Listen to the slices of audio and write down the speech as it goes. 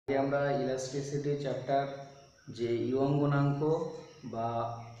আমরা elasticity chapter যে young গুণাঙ্ক বা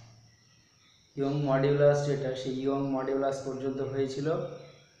ইয়ং মডিউলাস যেটা সেই ইয়ং মডিউলাস পর্যন্ত হয়েছিল।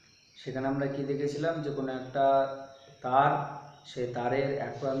 সেখানে আমরা কি দেখেছিলাম যে কোনো একটা তার, সেই তারের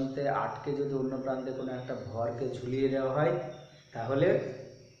এক প্রান্তে আটকে যদি অন্য প্রান্তে কোনো একটা ভরকে ঝুলিয়ে দেওয়া হয় তাহলে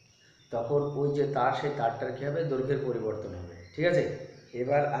তখন ওই যে তার, সেই তারটার কী হবে, দৈর্ঘ্যের পরিবর্তন হবে। ঠিক আছে,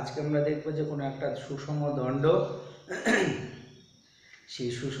 এবার আজকে আমরা দেখব যে কোনো একটা সুষম দণ্ড, সেই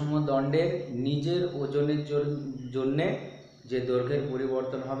সুষম দণ্ডের নিজের ওজনের জন্যে যে দৈর্ঘ্যের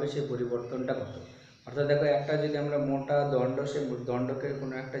পরিবর্তন হবে সেই পরিবর্তনটা কত। অর্থাৎ দেখো, একটা যদি আমরা মোটা দণ্ড, সে দণ্ডকে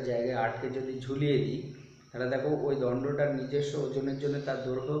কোনো একটা জায়গায় আটকে যদি ঝুলিয়ে দিই তাহলে দেখো ওই দণ্ডটার নিজস্ব ওজনের জন্য তার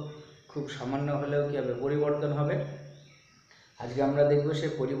দৈর্ঘ্য খুব সামান্য হলেও কী হবে, পরিবর্তন হবে। আজকে আমরা দেখব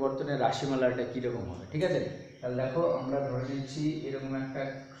সেই পরিবর্তনের রাশিমালাটা কীরকম হবে। ঠিক আছে, তাহলে দেখো আমরা ধরে নিচ্ছি এরকম একটা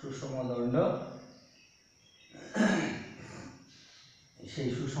সুষম দণ্ড, সেই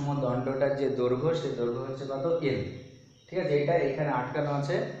সুষম দণ্ডটার যে দৈর্ঘ্য, সেই দৈর্ঘ্য হচ্ছে কত, এল। ঠিক আছে, এটা এখানে আটকানো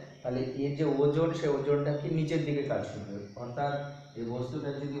আছে, তাহলে এর যে ওজন, সেই ওজনটা কি নিচের দিকে কাজ করবে। অর্থাৎ এই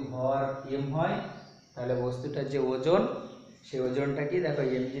বস্তুটার যদি ভর এম হয় তাহলে বস্তুটার যে ওজন, সেই ওজনটা কি, দেখো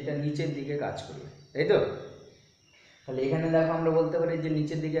এমজিটা নিচের দিকে কাজ করবে, তাই তো। তাহলে এখানে দেখো আমরা বলতে পারি যে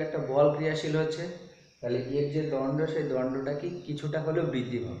নিচের দিকে একটা বল ক্রিয়াশীল হচ্ছে, তাহলে এর যে দণ্ড, সেই দণ্ডটা কি কিছুটা হলেও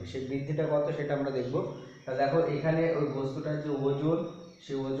বৃদ্ধি পাবে। সেই বৃদ্ধিটা কত সেটা আমরা দেখব। তা দেখো এখানে ওই বস্তুটার যে ওজন,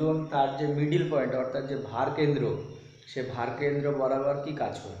 সে ওজন তার যে মিডিল পয়েন্ট, অর্থাৎ যে ভার কেন্দ্র, সে ভার কেন্দ্র বরাবর কি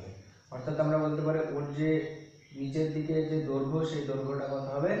কাজ করবে। অর্থাৎ আমরা বলতে পারি ওর যে নিচের দিকে যে দৈর্ঘ্য, সেই দৈর্ঘ্যটা কত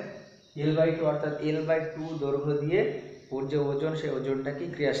হবে, L/2, অর্থাৎ L/2 দৈর্ঘ্য দিয়ে ওর যে ওজন, সেই ওজনটা কি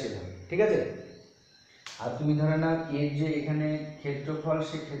ক্রিয়াশীল হবে। ঠিক আছে, আর তুমি ধরে নাও এর যে এখানে ক্ষেত্রফল,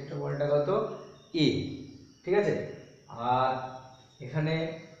 সেই ক্ষেত্রফলটা কত, এ। ঠিক আছে, আর এখানে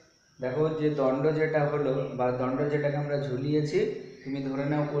দেখো যে দণ্ড যেটা হলো বা দণ্ড যেটাকে আমরা ঝুলিয়েছি, তুমি ধরে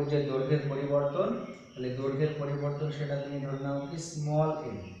নাও ওর যে দৈর্ঘ্যের পরিবর্তন, তাহলে দৈর্ঘ্যের পরিবর্তন সেটা তুমি ধরে নাও কি স্মল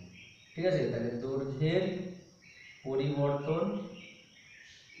এল। ঠিক আছে, তাহলে দৈর্ঘ্যের পরিবর্তন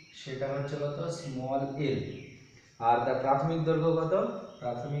সেটা হচ্ছে কত, স্মল এল। আর তার প্রাথমিক দৈর্ঘ্য কত,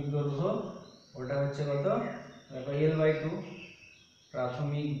 প্রাথমিক দৈর্ঘ্য ওটা হচ্ছে কত, দেখো L/2।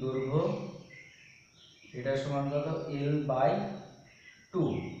 প্রাথমিক দৈর্ঘ্য এটা সমান কত, L/2।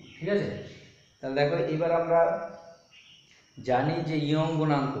 ঠিক আছে, তাহলে দেখো এবার আমরা জানি যে ইয়ং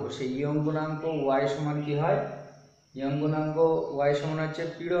গুণাঙ্ক, সেই ইয়ং গুণাঙ্ক y সমান কি হয়, ইয়ং গুণাঙ্ক y সমান হচ্ছে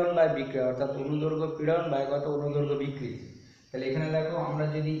পীড়ন বাই বিক্রিয়া, অর্থাৎ অনুদৈর্ঘ্য পীড়ন বাই কত, অনুদৈর্ঘ্য বিকৃতি। তাহলে এখানে দেখো আমরা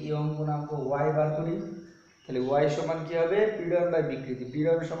যদি ইয়ং গুণাঙ্ক y বার করি তাহলে y সমান কি হবে, পীড়ন বাই বিকৃতি।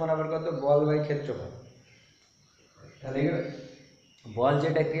 পীড়ন সমান আবার কত, বল বাই ক্ষেত্রফল। তাহলে বল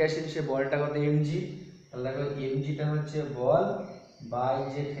যেটা ক্রিয়াশীল, সে বলটা কত, mg। তাহলে দেখো mgটা হচ্ছে বল বাই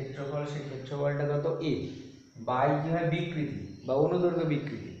যে ক্ষেত্রফল, সেই ক্ষেত্রফলটা কত, a বাই কি হয়, বিকৃতি বা অনুদৈর্ঘ্য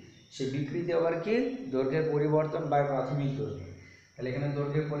বিকৃতি। সেই বিকৃতি আবার কি, দৈর্ঘ্যের পরিবর্তন বাই প্রাথমিক দৈর্ঘ্য। তাহলে এখানে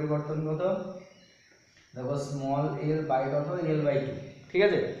দৈর্ঘ্যের পরিবর্তন কত, দেখো স্মল এল বাই কত, L/2। ঠিক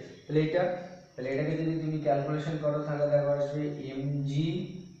আছে, তাহলে এটাকে যদি তুমি ক্যালকুলেশন করো তাহলে দেখো আসবে mg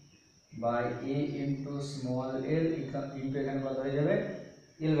by a into small L into এখানে কত হয়ে যাবে,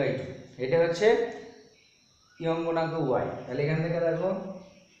 L/2। এটা হচ্ছে ইয়ং গুণাঙ্ক y। তাহলে এখান থেকে দেখো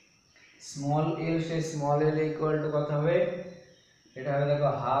small L, say small L equal to কত হবে, এটা হবে দেখো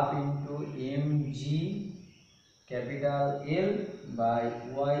half into mg capital L by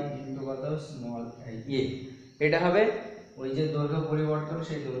y into কত, স্মল এ। এটা হবে ওই যে দৈর্ঘ্য পরিবর্তন,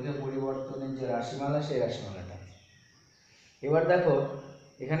 সেই দৈর্ঘ্য পরিবর্তনের যে রাশিমালা, সেই রাশিমালাটা। এবার দেখো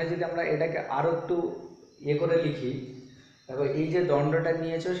এখানে যদি আমরা এটাকে আরো একটু করে লিখি, দেখো এই যে দণ্ডটা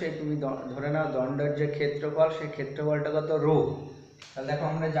নিয়েছো, সেই তুমি ধরে নাও দণ্ডের যে ক্ষেত্রফল, সেই ক্ষেত্রফলটা কত, রো। তাহলে দেখো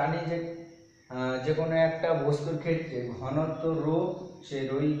আমরা জানি যে কোনো একটা বস্তুর ক্ষেত্রে ঘনত্ব রো, সেই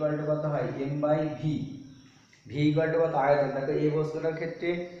রো ইকুয়াল টু কত হয়, m/v। ভি ইকুয়াল টু কত, আয়তন। দেখো এই বস্তুটার ক্ষেত্রে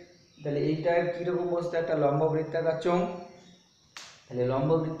তাহলে এইটা কীরকম বস্তু, একটা লম্ব বৃত্তাকার চোঙ। তাহলে লম্ব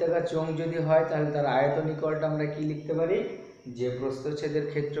বৃত্তাকার চোঙ যদি হয় তাহলে তার আয়তন ইকুয়ালটা আমরা কি লিখতে পারি, যে প্রস্থচ্ছেদের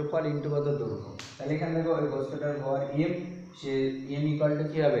ক্ষেত্রফল ইন্টু কত, দৈর্ঘ্য। তাহলে এখানে দেখো ওই বস্তুটার ভর এম, সে এম ইকুয়ালটা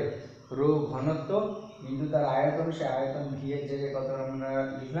কী হবে, রো ঘনত্ব ইন্টু তার আয়তন, সে আয়তন ভি এর জায়গায় কত আমরা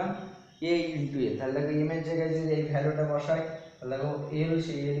লিখলাম, এ ইন্টু এ। তাহলে দেখো এম এর জায়গায় যদি এই ভ্যালুটা বসাই তাহলে দেখো এল,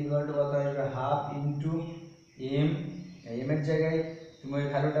 সেই এল ইকুয়াল টু কত আসবে, হাফ ইন্টু এম। এম এর জায়গায় তুমি ওই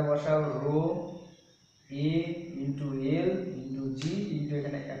ভ্যালুটা বসাও, রো এ ইন্টু এল ইন্টু জি ইন্টু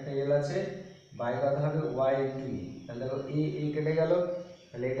এখানে একটা এল আছে, বাই কত হবে, ওয়াই ইন্টু ই। তাহলে দেখো এ কেটে গেল,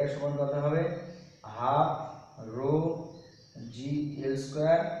 তাহলে এটা সমান কত হবে, half rho G L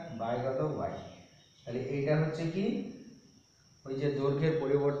square by কত, ওয়াই। তাহলে এইটা হচ্ছে কি, ওই যে দৈর্ঘ্যের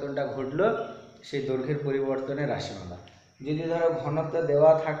পরিবর্তনটা ঘটলো, সেই দৈর্ঘ্যের পরিবর্তনের রাশিমালা। যদি ধরো ঘনত্ব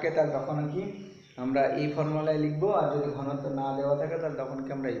দেওয়া থাকে তাহলে তখন কি আমরা এই ফর্মুলায় লিখবো, আর যদি ঘনত্ব না দেওয়া থাকে তাহলে তখন কি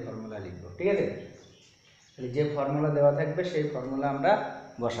আমরা এই ফর্মুলায় লিখবো। ঠিক আছে, তাহলে যে ফর্মুলা দেওয়া থাকবে সেই ফর্মুলা আমরা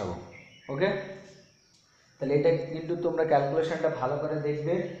বসাবো। ওকে, তাহলে এটা কিন্তু তোমরা ক্যালকুলেশনটা ভালো করে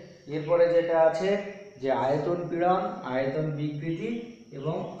দেখবে। এরপরে যেটা আছে যে আয়তন পীড়ন, আয়তন বিকৃতি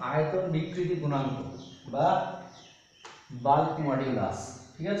এবং আয়তন বিকৃতি গুণাঙ্ক বা বাল্ক মডিউলাস।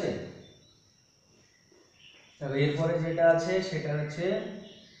 ঠিক আছে, তবে এরপরে যেটা আছে সেটা হচ্ছে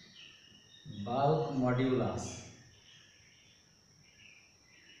বাল্ক মডিউলাস।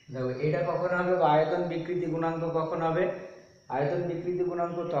 দেখো এটা কখন হবে, আয়তন বিকৃতি গুণাঙ্ক কখন হবে? আয়তন বিকৃতি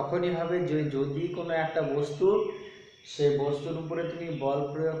গুণাঙ্ক তখনই হবে যে যদি কোনো একটা বস্তু, সেই বস্তুর উপরে তুমি বল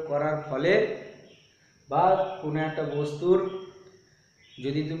প্রয়োগ করার ফলে বা কোনো একটা বস্তুর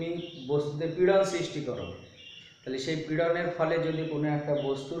যদি তুমি বস্তুতে পীড়ন সৃষ্টি করো, তাহলে সেই পীড়নের ফলে যদি কোনো একটা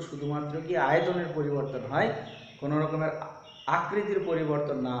বস্তুর শুধুমাত্র কি আয়তনের পরিবর্তন হয়, কোনো রকমের আকৃতির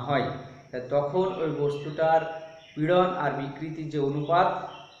পরিবর্তন না হয়, তখন ওই বস্তুটার পীড়ন আর বিকৃতির যে অনুপাত,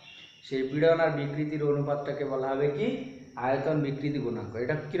 সেই পীড়ন আর বিকৃতির অনুপাতটাকে বলা হবে কি আয়তন বিকৃতি গুণাঙ্ক।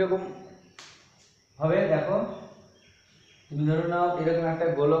 এটা কিরকম হবে দেখো, তুমি ধরো নাও এরকম একটা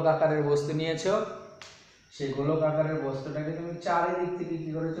গোলক আকারের বস্তু নিয়েছো, সেই গোলক আকারের বস্তুটাকে তুমি চারিদিক থেকে কি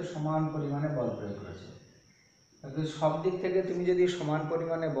করেছো, সমান পরিমাণে বল প্রয়োগ করেছো। সব দিক থেকে তুমি যদি সমান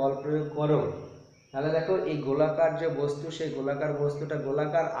পরিমাণে বল প্রয়োগ করো, তাহলে দেখো এই গোলাকার যে বস্তু, সেই গোলাকার বস্তুটা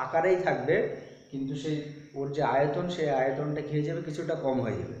গোলাকার আকারেই থাকবে, কিন্তু সেই ওর যে আয়তন, সেই আয়তনটা কি হয়ে যাবে, কিছুটা কম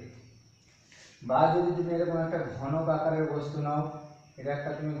হয়ে যাবে। বা যদি তুমি এরকম একটা ঘনক আকারের বস্তু নাও, এটা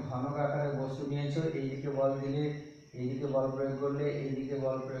একটা তুমি ঘনক আকারের বস্তু নিয়েছো, এইদিকে বল দিলে, এইদিকে বল প্রয়োগ করলে, এইদিকে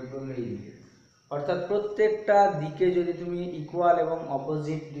বল প্রয়োগ করলে, এইদিকে, অর্থাৎ প্রত্যেকটা দিকে যদি তুমি ইকুয়াল এবং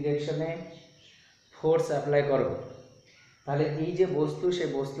অপোজিট ডিরেকশনে ফোর্স অ্যাপ্লাই করো, তাহলে এই যে বস্তু, সেই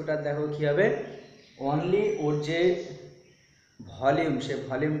বস্তুটার দেখো কী হবে, অনলি ওর যে ভলিউম, সে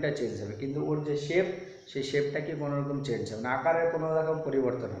ভলিউমটা চেঞ্জ হবে, কিন্তু ওর যে শেপ, সেই শেপটা কি কোনো রকম চেঞ্জ হবে না, আকারের কোনো রকম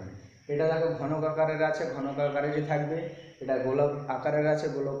পরিবর্তন হবে না। এটা দেখো ঘনক আকারের আছে, ঘনক আকারেরই থাকবে, এটা গোলক আকারের আছে,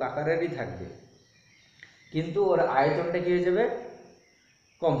 গোলক আকারেরই থাকবে, কিন্তু ওর আয়তনটা কী হয়ে যাবে,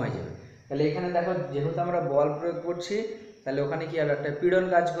 কম হয়ে যাবে। তাহলে এখানে দেখো যেহেতু আমরা বল প্রয়োগ করছি, তাহলে ওখানে কি হবে, একটা পীড়ন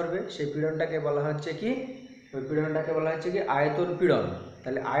কাজ করবে, সেই পীড়নটাকে বলা হচ্ছে কি, ওই পীড়নটাকে বলা হচ্ছে কি আয়তন পীড়ন।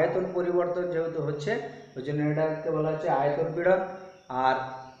 তাহলে আয়তন পরিবর্তন যেহেতু হচ্ছে, ওই জন্য এটাকে বলা হচ্ছে আয়তন পীড়ন। আর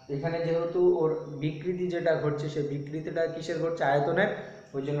এখানে যেহেতু ওর বিকৃতি যেটা ঘটছে, সেই বিকৃতিটা কিসের ঘটছে, আয়তনের,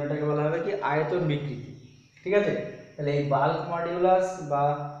 ওই জন্য এটাকে বলা হবে কি আয়তন বিকৃতি। ঠিক আছে, তাহলে এই বাল্ক মডিউলাস বা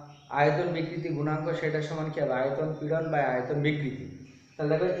আয়তন বিকৃতি গুণাঙ্ক, সেটা সমান কি হবে, আয়তন পীড়ন বা আয়তন বিকৃতি। তাহলে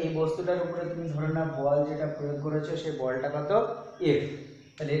দেখো এই বস্তুটার উপরে তুমি ধরে নাও বল যেটা প্রয়োগ করেছো, সেই বলটা কত, এফ।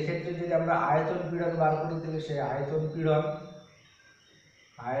 তাহলে এক্ষেত্রে যদি আমরা আয়তন পীড়ন বার করি, তাহলে সেই আয়তন পীড়ন,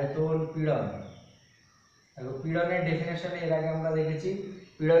 আয়তন পীড়ন, দেখো পীড়নের ডেফিনেশনে এর আগে আমরা দেখেছি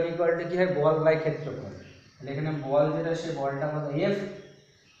পীড়ন ইকুয়াল টু কি হয়, বল বাই ক্ষেত্রফল। তাহলে এখানে বল যেটা, সেই বলটা কত, এফ,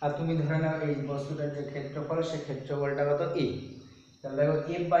 আর তুমি ধরে নাও এই বস্তুটার যে ক্ষেত্রফল, সেই ক্ষেত্রফলটা কত, এ। তাহলে দেখো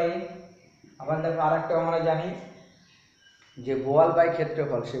এফ বাই এ। আবার দেখো আর একটা আমরা জানি যে বল বাই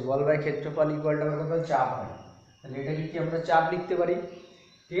ক্ষেত্রফল, সেই বল বাই ক্ষেত্রফল ইকুয়ালটা কত, চাপ হয়। তাহলে এটাকে কি আমরা চাপ লিখতে পারি।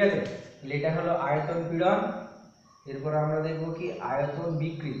 ঠিক আছে, তাহলে এটা হলো আয়তন পীড়ন। এরপর আমরা দেখব কি আয়তন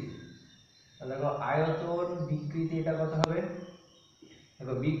বিকৃতি। তাহলে দেখো আয়তন বিকৃতি, এটা কত হবে,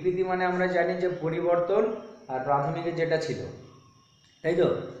 দেখো বিকৃতি মানে আমরা জানি যে পরিবর্তন, আর প্রাথমিকে যেটা ছিল, তাই তো।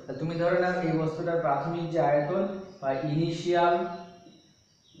 তুমি ধরে নাও এই বস্তুটার প্রাথমিক যে আয়তন বা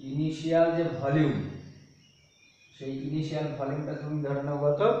ইনিশিয়াল যে ভলিউম, সেই ইনিশিয়াল ভলিউমটা তুমি ধরে নাও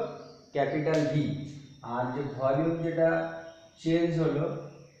কত, ক্যাপিটাল ভি। আর যে ভলিউম যেটা চেঞ্জ হলো,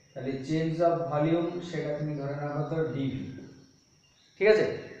 তাহলে চেঞ্জ অফ ভলিউম, সেটা তুমি ধরে নাও কত, ডিভি। ঠিক আছে,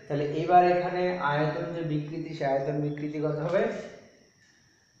 তাহলে এবার এখানে আয়তন যে বিকৃতি, সে আয়তন বিকৃতি কত হবে,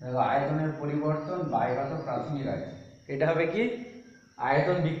 দেখো আয়তনের পরিবর্তন বাই কত, প্রাথমিক আয়তন, এটা হবে কি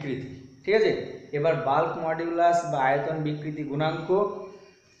আয়তন বিকৃতি। ঠিক আছে, এবার বাল্ক মডিউলাস বা আয়তন বিকৃতি গুণাঙ্ক,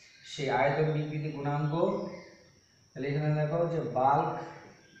 সেই আয়তন বিকৃতি গুণাঙ্ক, তাহলে এখানে দেখো যে বাল্ক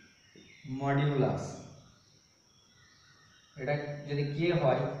মডিউলাস, এটা যদি কে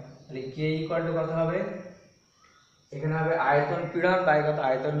হয়, তাহলে কে ইকুয়াল টু কত হবে, এখানে হবে আয়তন পীড়ন বাই কত,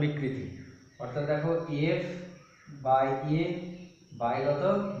 আয়তন বিকৃতি, অর্থাৎ দেখো এফ বাই এ বাই কত,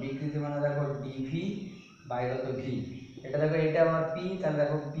 বিকৃতি মানে দেখো ডিভি বাই কত, ভি। এটা দেখো এটা আমার পি, তাহলে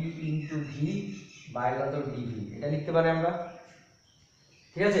দেখো পি ইন্টু ভি বাই কত, ডিভি, এটা লিখতে পারি আমরা।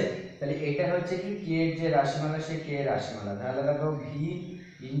 ঠিক আছে, তাহলে এটা হচ্ছে কি কে এর যে রাশিমালা, সেই কে এর রাশিমালা, তাহলে দেখো ভি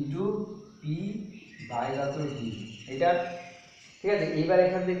ইন্টু পি বাই কত, ডি, এটা। ঠিক আছে, এইবার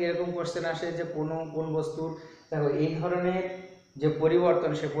এখান থেকে এরকম কোশ্চেন আসে যে কোন বস্তুর, দেখো এই ধরনের যে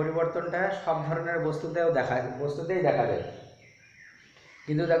পরিবর্তন, সে পরিবর্তনটা সব ধরনের বস্তুতেই দেখা যায়।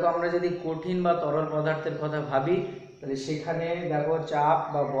 কিন্তু দেখো আমরা যদি কঠিন বা তরল পদার্থের কথা ভাবি, তাহলে সেখানে দেখো চাপ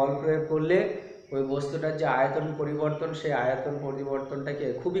বা বল প্রয়োগ করলে ওই বস্তুটার যে আয়তন পরিবর্তন, সেই আয়তন পরিবর্তনটাকে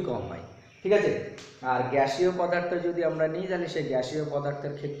খুবই কম হয়, ঠিক আছে। আর গ্যাসীয় পদার্থ যদি আমরা নিই, তাহলে সেই গ্যাসীয়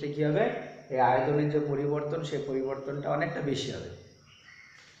পদার্থের ক্ষেত্রে কী হবে, এই আয়তনের যে পরিবর্তন, সেই পরিবর্তনটা অনেকটা বেশি হবে।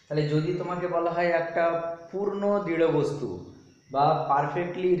 তাহলে যদি তোমাকে বলা হয় একটা পূর্ণ দৃঢ় বস্তু বা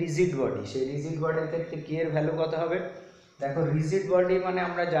পারফেক্টলি রিজিড বডি, সেই রিজিড বডির ক্ষেত্রে কি এর ভ্যালু কত হবে? দেখো রিজিড বডি মানে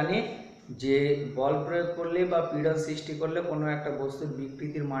আমরা জানি যে বল প্রয়োগ করলে বা পীড়ন সৃষ্টি করলে কোনো একটা বস্তুর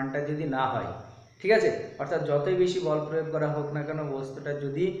বিকৃতির মানটা যদি না হয়, ঠিক আছে, অর্থাৎ যতই বেশি বল প্রয়োগ করা হোক না কেন, বস্তুটা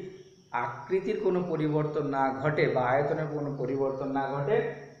যদি আকৃতির কোনো পরিবর্তন না ঘটে বা আয়তনের কোনো পরিবর্তন না ঘটে,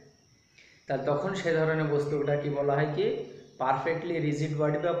 তাহলে তখন সে ধরনের বস্তুটা কি বলা হয়, কি পারফেক্টলি রিজিড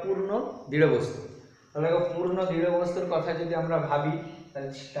বডি বা পূর্ণ দৃঢ় বস্তু। তাহলে পূর্ণ দৃঢ় বস্তুর কথা যদি আমরা ভাবি, তাহলে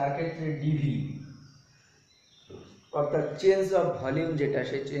তার ক্ষেত্রে ডিভি অর্থাৎ চেঞ্জ অফ ভলিউম যেটা,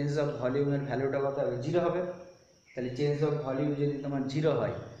 সেই চেঞ্জ অফ ভলিউমের ভ্যালুটা কত হবে? 0 হবে। তাহলে চেঞ্জ অফ ভলিউম যদি তোমার 0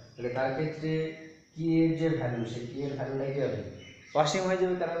 হয়, তাহলে তার ক্ষেত্রে কি এর যে ভ্যালু, সেই কি এর ভ্যালুটা কী হবে? অসীম হয়ে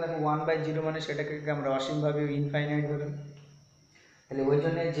যাবে। কারণ দেখো 1/0 মানে সেটাকে আমরা অসীমভাবে ইনফাইনাইট ভাবে, তাহলে ওই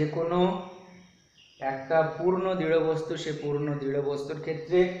জন্য যে কোনো একটা পূর্ণ দৃঢ় বস্তু, সে পূর্ণ দৃঢ় বস্তুর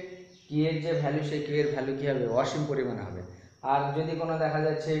ক্ষেত্রে কি এর যে ভ্যালু, সেই কি এর ভ্যালু কী হবে? অসীম পরিমাণে হবে। আর যদি কোনো দেখা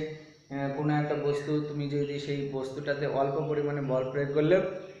যাচ্ছে কোনো একটা বস্তু, তুমি যদি সেই বস্তুটাতে অল্প পরিমাণে বল প্রয়োগ করলে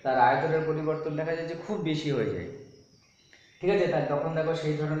তার আয়তনের পরিবর্তন দেখা যায় যে খুব বেশি হয়ে যায়, ঠিক আছে, তাই তখন দেখো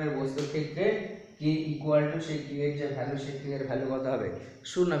সেই ধরনের বস্তুর ক্ষেত্রে কি ইকুয়াল টু সেই কি এর যে ভ্যালু, সেই কি এর ভ্যালু কত হবে?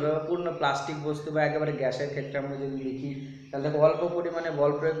 0 হবে। বা পূর্ণ প্লাস্টিক বস্তু বা একেবারে গ্যাসের ক্ষেত্রে আমরা যদি দেখি, তাহলে দেখো অল্প পরিমাণে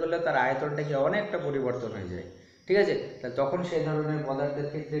বল প্রয়োগ করলে তার আয়তনটা কি অনেকটা পরিবর্তন হয়ে যায়, ঠিক আছে, তাহলে তখন সেই ধরনের পদার্থের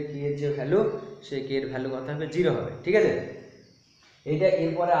ক্ষেত্রে কি এর যে ভ্যালু, সেই কি এর ভ্যালু কত হবে? 0 হবে, ঠিক আছে। এইটা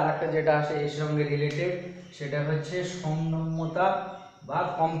এরপরে আরেকটা যেটা আসে এর সঙ্গে রিলেটেড, সেটা হচ্ছে সংনম্যতা বা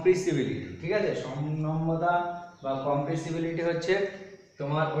কম্প্রেসিবিলিটি, ঠিক আছে। সংনম্যতা বা কম্প্রেসিবিলিটি হচ্ছে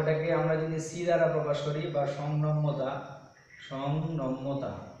তোমার, ওটাকে আমরা যদি সি দ্বারা প্রকাশ করি, বা সংনম্যতা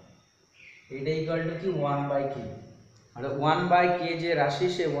এটা ইকুয়াল টু কি 1/k, আর 1/k যে রাশি,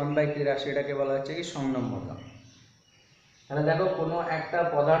 সে 1/k রাশি, এটাকে বলা হচ্ছে কি সংনম্যতা। তাহলে দেখো কোনো একটা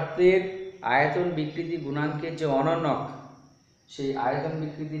পদার্থের আয়তন বিকৃতি গুণাঙ্কের যে অনন্যক, সেই আয়তন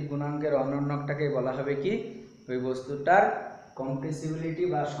বিকৃতির গুণাঙ্কের অনন্যকটাকে বলা হবে কি ওই বস্তুটার কম্প্রেসিবিলিটি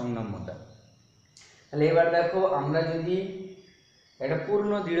বা সংনম্যতা। তাহলে এবার দেখো আমরা যদি একটা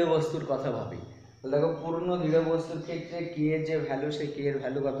পূর্ণ দৃঢ় বস্তুর কথা ভাবি, তাহলে দেখো পূর্ণ দৃঢ় বস্তুর ক্ষেত্রে কে এর যে ভ্যালু, সেই কে এর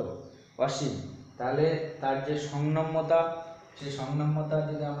ভ্যালু কত? অসীম। তাহলে তার যে সংনম্যতা, সেই সংনম্যতা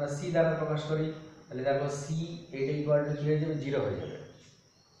যদি আমরা সি দ্বারা প্রকাশ করি, তাহলে দেখো সি এটা ইকুয়াল টু কি হয়ে যাবে? 0 হয়ে যাবে।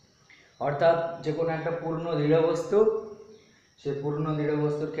 অর্থাৎ যে কোনো একটা পূর্ণ দৃঢ় বস্তু, সেই পূর্ণ দৃঢ়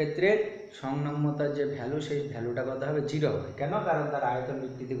বস্তুর ক্ষেত্রে সংনম্যতার যে ভ্যালু, সেই ভ্যালুটা কত হবে? 0 হবে। কেন? কারণ তার আয়তন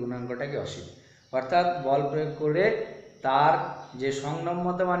বিকৃতি গুণাঙ্কটাকে অসীম। অর্থাৎ বল প্রয়োগ করে তার যে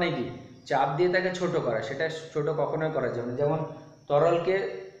সংনম্যতা মানে কি চাপ দিয়ে তাকে ছোট করা, সেটা ছোট কখনোই করা যাবে না। যেমন তরলকে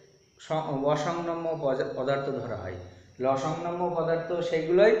অসংনম্য পদার্থ ধরা হয়, অসংনম্য পদার্থ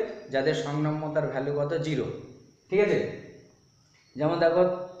সেইগুলোই যাদের সংনম্যতার ভ্যালু কত? 0, ঠিক আছে। যেমন দেখো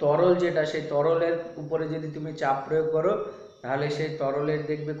তরল যেটা, সেই তরলের উপরে যদি তুমি চাপ প্রয়োগ করো, তাহলে সেই তরলের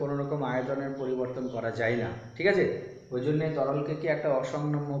দেখবে কোনো রকম আয়তনের পরিবর্তন করা যায় না, ঠিক আছে। ওই জন্যে তরলকে কি একটা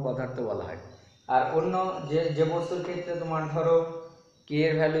অসংনম্য পদার্থ বলা হয়। আর অন্য যে বস্তুর ক্ষেত্রে তোমার ধরো কে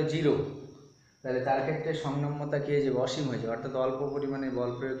এর ভ্যালু 0, তাহলে তার ক্ষেত্রে সংনম্যতা কে যে অসীম হয়ে যাবে, অর্থাৎ অল্প পরিমাণে বল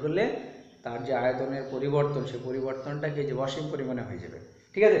প্রয়োগ করলে তার যে আয়তনের পরিবর্তন, সেই পরিবর্তনটা কে যে অসীম পরিমাণে হয়ে যাবে,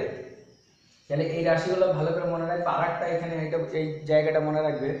 ঠিক আছে। তাহলে এই রাশিগুলো ভালো করে মনে রাখবে। আরেকটা এখানে এটা এই জায়গাটা মনে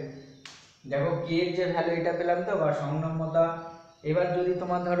রাখবে, দেখো কে এর যে ভ্যালু এটা পেলাম তো, বা সংনম্যতা। এবার যদি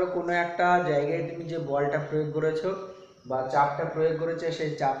তোমার ধরো কোনো একটা জায়গায় তুমি যে বলটা প্রয়োগ করেছো বা চাপটা প্রয়োগ করেছো, সেই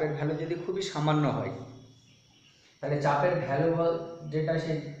চাপের ভ্যালু যদি খুবই সামান্য হয়, তাহলে চাপের ভ্যালু যেটা,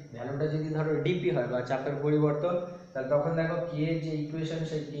 সেই ভ্যালুটা যদি ধরো ডিপি হয় বা চাপের পরিবর্তন, তাহলে তখন দেখো কে এর যে ইকুয়েশন,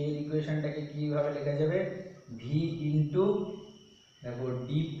 সেই কে এর ইকুয়েশনটাকে কীভাবে লেখা যাবে? ভি ইন্টু দেখো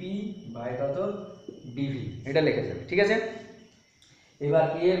ডিপি বাই কত? ডিভি, এটা লেখা যাবে, ঠিক আছে। এবার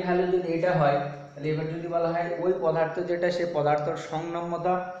কে এর ভ্যালু যদি এটা হয়, তাহলে এবার যদি বলা হয় ওই পদার্থ যেটা, সে পদার্থর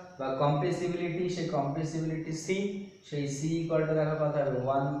সংনম্যতা বা কম্প্রেসিবিলিটি, সেই কম্প্রেসিবিলিটি সি, সেই সি ইকুয়ালটা দেখো কত হবে?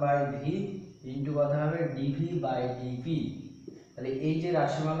 1/ভি ইন্টু কত হবে? DV by DP. তাহলে এই যে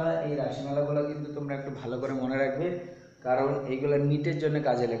রাশিমালা, এই রাশিমালাগুলো কিন্তু তোমরা একটু ভালো করে মনে রাখবে, কারণ এইগুলো নিটের জন্য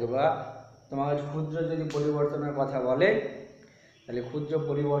কাজে লাগবে। বা তোমার ক্ষুদ্র যদি পরিবর্তনের কথা বলে, তাহলে ক্ষুদ্র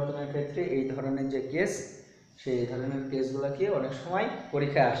পরিবর্তনের ক্ষেত্রে এই ধরনের যে কেস, সেই ধরনের কেসগুলো কি অনেক সময়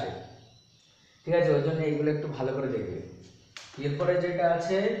পরীক্ষায় আসে, ঠিক আছে। ওই জন্য এইগুলো একটু ভালো করে দেখবে। এরপরে যেটা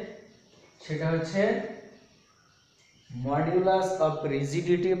আছে সেটা হচ্ছে মডিউলাস অফ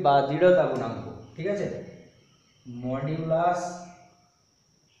রিজিডিটি বা দৃঢ়তা গুণাঙ্ক। ঠিক আছে, মডিউলাস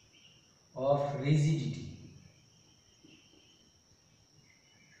অফ রিজিডিটি।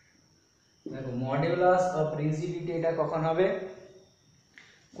 দেখো মডিউলাস অফ রিজিডিটি এটা কখন হবে?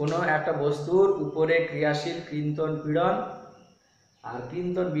 কোনো একটা বস্তুর উপরে ক্রিয়াশীল কৃন্তন পীড়ন আর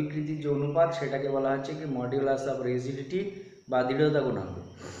কৃন্তন বিকৃতির যে অনুপাত সেটাকে বলা হচ্ছে কি মডিউলাস অফ রিজিডিটি বা দৃঢ়তা গুণাঙ্ক।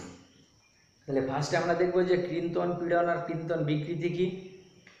 তাহলে ফার্স্টে আমরা দেখব যে কৃন্তন পীড়ন আর কৃন্তন বিকৃতি কি।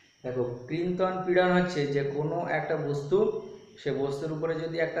 দেখো কৃন্তন পীড়ন হচ্ছে যে কোনো একটা বস্তু, সে বস্তুর উপরে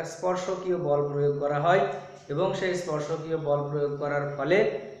যদি একটা স্পর্শকীয় বল প্রয়োগ করা হয় এবং সেই স্পর্শকীয় বল প্রয়োগ করার ফলে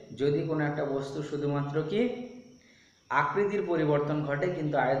যদি কোনো একটা বস্তু শুধুমাত্র কি আকৃতির পরিবর্তন ঘটে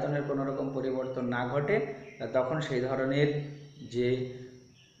কিন্তু আয়তনের কোনো রকম পরিবর্তন না ঘটে, তখন সেই ধরনের যে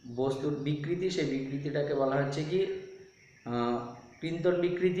বস্তুর বিকৃতি সেই বিকৃতিটাকে বলা হচ্ছে কি কৃন্তন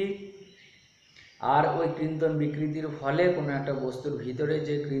বিকৃতি। আর ওই কৃন্তন বিকৃতির ফলে কোনো একটা বস্তুর ভিতরে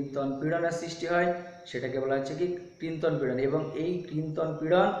যে কৃন্তন পীড়নের সৃষ্টি হয় সেটাকে বলা হচ্ছে কি কৃন্তন পীড়ন। এবং এই কৃন্তন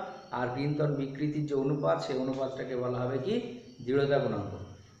পীড়ন আর কৃন্তন বিকৃতির যে অনুপাত সেই অনুপাতটাকে বলা হবে কি দৃঢ়তা গুণাঙ্ক।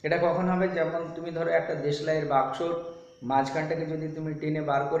 এটা কখন হবে? যেমন তুমি ধরো একটা দেশলাইয়ের বাক্সর মাঝখানটাকে যদি তুমি টেনে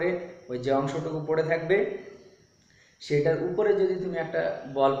বার করে ওই যে অংশটুকু পড়ে থাকবে সেটার উপরে যদি তুমি একটা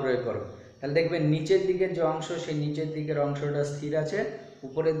বল প্রয়োগ করো তাহলে দেখবে নিচের দিকের যে অংশ সেই নিচের দিকের অংশটা স্থির আছে,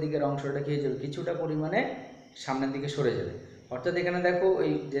 উপরের দিকের অংশটা কি হয়ে যাবে কিছুটা পরিমাণে সামনের দিকে সরে যাবে। অর্থাৎ এখানে দেখো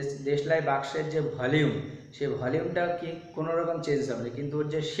ওই দেশলাই বাক্সের যে ভলিউম সেই ভলিউমটা কি কোনো রকম চেঞ্জ হবে না, কিন্তু ওর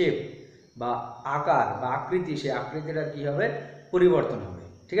যে শেপ বা আকার বা আকৃতি সেই আকৃতিটা কি হবে পরিবর্তন হবে।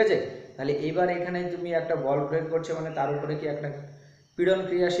 ঠিক আছে, তাহলে এইবার এখানে তুমি একটা বল প্রয়োগ করছো মানে তার উপরে কি একটা পীড়ন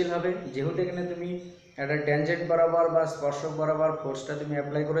ক্রিয়াশীল হবে। যেহেতু এখানে তুমি একটা ট্যানজেন্ট বরাবর বা স্পর্শক বরাবর ফোর্সটা তুমি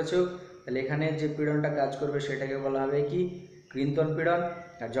অ্যাপ্লাই করেছো, তাহলে এখানে যে পীড়নটা কাজ করবে সেটাকে বলা হবে কি কৃন্তন পীড়ন।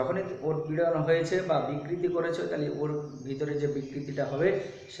 আর যখনই ওর পীড়ন হয়েছে বা বিকৃতি করেছো তাহলে ওর ভিতরে যে বিকৃতিটা হবে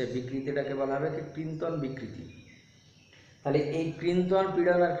সেই বিকৃতিটাকে বলা হবে কি কৃন্তন বিকৃতি। তাহলে এই কৃন্তন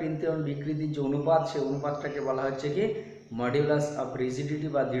পীড়ন আর কৃন্তন বিকৃতির যে অনুপাত সেই অনুপাতটাকে বলা হচ্ছে কি মডিউলাস অফ রিজিডিটি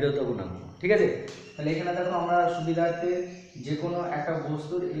বা দৃঢ়তা গুণাঙ্ক। ঠিক আছে, তাহলে এখানে দেখো আমরা সুবিধার্থে যে কোনো একটা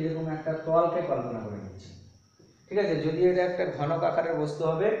বস্তুর এরকম একটা তলকে কল্পনা করে নিচ্ছি। ঠিক আছে, যদি এটা একটা ঘনক আকারের বস্তু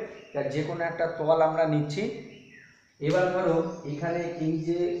হবে তার যে কোনো একটা তল আমরা নিচ্ছি। এবার ধরো এখানে এই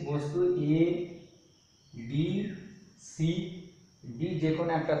যে বস্তু এ বি সি ডি যে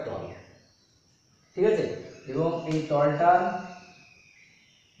কোনো একটা তল, ঠিক আছে, এবং এই তলটা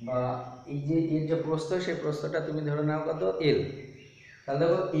বা এই যে এর যে প্রস্থ সেই প্রস্থটা তুমি ধরে নাও কত এল। তাহলে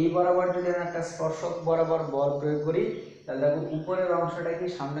দেখো এই বরাবর যদি আমি একটা স্পর্শক বরাবর বল প্রয়োগ করি তাহলে দেখো উপরের অংশটা কি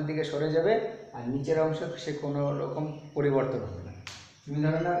সামনের দিকে সরে যাবে আর নিচের অংশ সে কোনো রকম পরিবর্তন হবে না। তুমি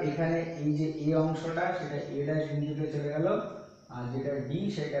ধরে নাও এখানে এই যে এই অংশটা সেটা এ ড্যাশ বিন্দুতে চলে গেল আর যেটা ডি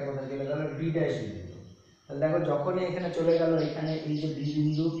সেটা কোথায় চলে গেল ডি ড্যাশ বিন্দু। তাহলে দেখো যখনই এখানে চলে গেল এখানে এই যে ডি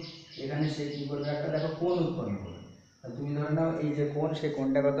বিন্দু এখানে সে কি করবে একটা দেখো কোণ উৎপন্ন করবে। তুমি ধরে নাও এই যে কোণ সেই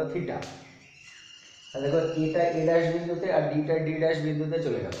কোণটা কত থিটা। তাহলে দেখো এটা এ ড্যাশ বিন্দুতে আর ডিটা ডি ড্যাশ বিন্দুতে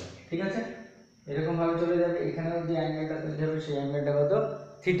চলে গেল। ঠিক আছে, এরকম ভাবে চলে যাবে। এখানেও যে অ্যাঙ্গেলটা তৈরি হবে সেই অ্যাঙ্গেলটা কত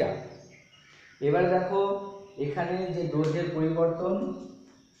থিটা। এবার দেখো এখানে যে দৈর্ঘ্যের পরিবর্তন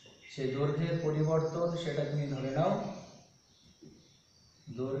সেই দৈর্ঘ্যের পরিবর্তন সেটা তুমি ধরে নাও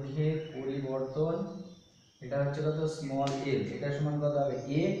দৈর্ঘ্যের পরিবর্তন এটা হচ্ছে কত স্মল এল, এটা সমান কত হবে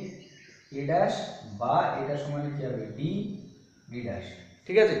এ এ ড্যাশ বা এটা সমান কি হবে ডি ডি ড্যাশ।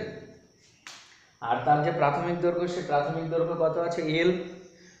 ঠিক আছে, আর তার যে প্রাথমিক দৈর্ঘ্য সেই প্রাথমিক দৈর্ঘ্য কত আছে এল।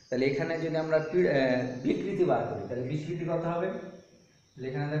 তাহলে এখানে যদি আমরা বিকৃতি বার করি তাহলে বিকৃতি কত হবে, তাহলে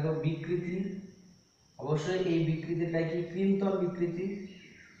এখানে দেখো বিকৃতি অবশ্যই এই বিকৃতিটা কি কৃন্তন বিকৃতি।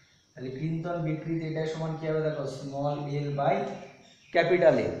 তাহলে কৃন্তন বিকৃতি এটা সমান কি হবে দেখো স্মল এল বাই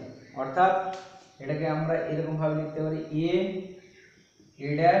ক্যাপিটাল এল। অর্থাৎ এটাকে আমরা এরকম ভাবে লিখতে পারি এ এ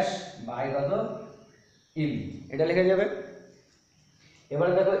ড্যাশ বাই কত এল, এটা লেখা যাবে। এবার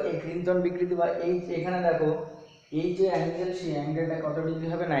দেখো এই কৃন্তন বিকৃতি বা এই এখানে দেখো এই যে অ্যাঙ্গেল সেই অ্যাঙ্গেলটা কত ডিগ্রি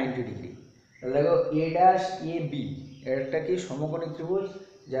হবে 90 ডিগ্রি। তাহলে দেখো এ ড্যাশ এ বি এটা কি সমকোণী ত্রিভুজ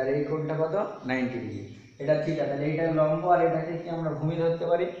যার এই কোণটা কত 90 ডিগ্রি, এটা থিটা। তাহলে এটা লম্ব আর এটাকে কি আমরা ভূমি ধরতে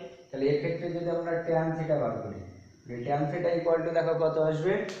পারি। তাহলে এর ক্ষেত্রে যদি আমরা ট্যান থিটা বার করি ট্যান থিটা ইকুয়াল টু দেখো কত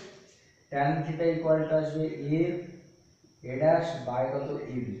আসবে, ট্যান থিটা ইকুয়াল টু আসবে এ এ ড্যাশ বাই কত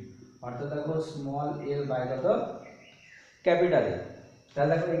এ বি, অর্থাৎ দেখো স্মল এল বাই কত ক্যাপিটাল এল। তাহলে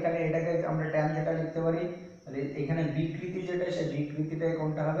দেখো এখানে এটাকে আমরা ট্যান থিটা লিখতে পারি। তাহলে এখানে বিকৃতি যেটা সেই বিকৃতিটাই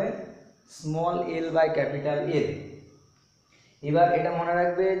কোনটা হবে স্মল এল বাই ক্যাপিটাল এল। এবার এটা মনে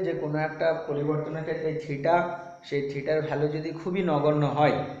রাখবে যে কোনো একটা পরিবর্তনের ক্ষেত্রে থিটা সেই থিটার ভ্যালু যদি খুবই নগণ্য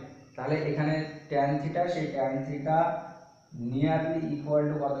হয় তাহলে এখানে ট্যান থিটা সেই tan theta nearly equal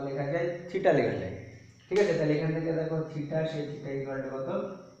to কত লেখা যায়, থিটা লেখা যায়। ঠিক আছে, তাহলে এখান থেকে দেখো থিটা, সেই থিটা ইকুয়াল টু কত,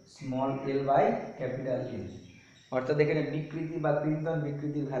 স্মল এল বাই ক্যাপিটাল এল। অর্থাৎ এখানে বিকৃতি বা ক্রিন্তন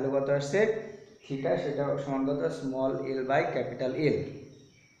বিকৃতির ভ্যালু কত আসছে, থিটা, সেটা সমান কত, স্মল এল বাই ক্যাপিটাল এল।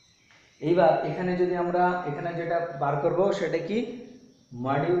 এইবার এখানে যদি আমরা এখানে যেটা বার করব সেটা কি,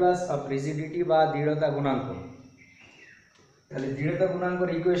 মডিউলাস অফ রিজিডিটি বা দৃঢ়তা গুণাঙ্ক। তাহলে দৃঢ়তা গুণাঙ্কের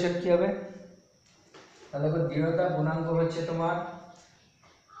ইকুয়েশন কি হবে, তাহলে দেখো দৃঢ়তা গুণাঙ্ক হচ্ছে তোমার,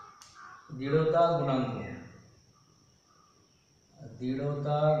 দৃঢ়তা গুণাঙ্ক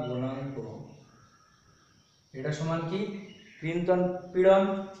এটা সমান কি, ক্রিন্তন পীড়ন।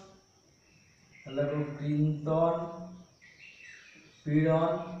 তাহলে দেখো ক্রিন্তন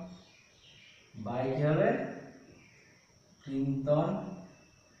পীড়ন বাই কি হবে, ক্রিন্তন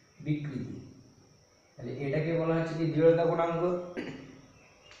বিকৃতি। তাহলে এটাকে বলা হচ্ছে কি দৃঢ়তা গুণাঙ্ক।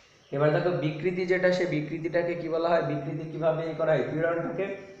 এবার দেখো বিকৃতি যেটা, সেই বিকৃতিটাকে কি বলা হয়, বিকৃতি কিভাবে করা হয়, পীড়নটাকে,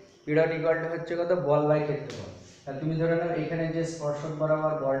 পীড়ন ইকুয়াল টু হচ্ছে কত, বল বাই ক্ষেত্রফল। তাহলে তুমি ধরে নাও এখানে যে স্পর্শক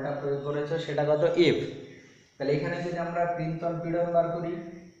বরাবর বলটা প্রয়োগ করেছো সেটা কত, এফ। তাহলে এখানে যদি আমরা ক্রিন্তন পীড়ন বার করি,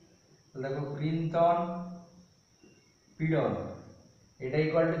 তাহলে দেখো ক্রিন্তন পীড়ন এটা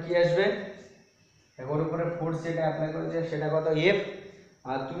ইকুয়াল টু কি আসবে, এর উপরে ফোর্স যেটা অ্যাপ্লাই করেছে সেটা কত, এফ।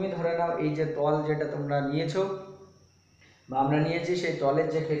 আর তুমি ধরে নাও এই যে তল যেটা তোমরা নিয়েছো বা আমরা নিয়েছি, সেই তলের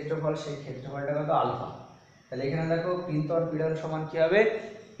যে ক্ষেত্রফল, সেই ক্ষেত্রফলটা কত, আলফা। তাহলে এখানে দেখো ক্রিন্তন পীড়ন সমান কি হবে,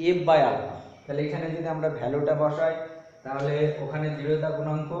 এফ বাই আলফা। তাহলে এখানে যদি আমরা ভ্যালুটা বসাই, তাহলে ওখানে দৃঢ়তা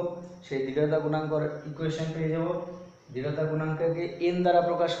গুণাঙ্ক, সেই দৃঢ়তা গুণাঙ্কর ইকুয়েশন পেয়ে যাব। দৃঢ়তা গুণাঙ্ককে এন দ্বারা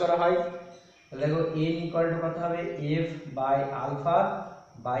প্রকাশ করা হয়। তাহলে দেখো এন ইকুয়াল টু কত হবে, এফ বাই আলফা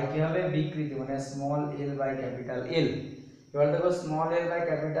বাই কি হবে, বিকৃতি মানে স্মল এল বাই ক্যাপিটাল এল। এবার দেখো স্মল এল বাই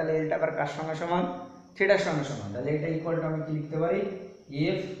ক্যাপিটাল এলটা আবার কার সঙ্গে সমান, থিটার সঙ্গে সমান। তাহলে এটা ইকুয়াল টু আমি কি লিখতে পারি,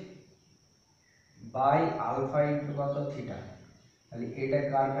 এফ বাই আলফা ইন্টু কত, থিটা। তাহলে এটা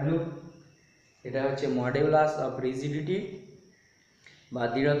কার ভ্যালু, এটা হচ্ছে মডিউলাস অফ রিজিডিটি বা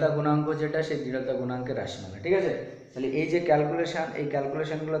দৃঢ়তা গুণাঙ্ক যেটা, সেই দৃঢ়তা গুণাঙ্কের রাশিমালা। ঠিক আছে, তাহলে এই যে ক্যালকুলেশন, এই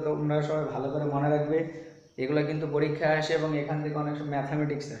ক্যালকুলেশনগুলো তোমরা সবাই ভালো করে মনে রাখবে। এগুলো কিন্তু পরীক্ষায় আসে এবং এখান থেকে অনেক সময়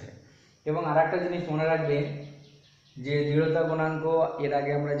ম্যাথামেটিক্স আসে। এবং আর একটা জিনিস মনে রাখবে যে দৃঢ়তা গুণাঙ্ক, এর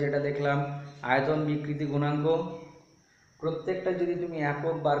আগে আমরা যেটা দেখলাম আয়তন বিকৃতি গুণাঙ্ক, প্রত্যেকটা যদি তুমি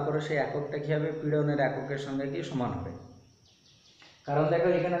একক বার করো, সেই এককটা কী হবে, পীড়নের এককের সঙ্গে কি সমান হবে। কারণ দেখো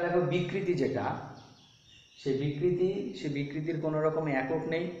এখানে দেখো বিকৃতি যেটা, সেই বিকৃতির কোনো রকম একক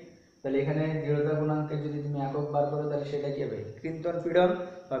নেই। তাহলে এখানে দৃঢ়তা গুণাঙ্কের যদি তুমি একক বার করো, তাহলে সেটা কি হবে, ক্রিন্তন পীড়ন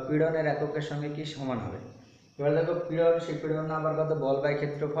বা পীড়নের এককের সঙ্গে কি সমান হবে। এবার দেখো পীড়ন, সেই পীড়ন আবার কত, বল বাই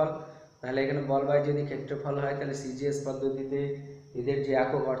ক্ষেত্রফল। তাহলে এখানে বল বাই যদি ক্ষেত্রফল হয়, তাহলে সিজিএস পদ্ধতিতে এদের যে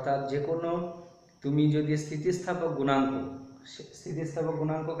একক, অর্থাৎ যে কোনো তুমি যদি স্থিতিস্থাপক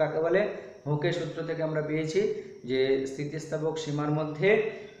গুণাঙ্ক কাকে বলে, হুকের সূত্র থেকে আমরা পেয়েছি যে স্থিতিস্থাপক সীমার মধ্যে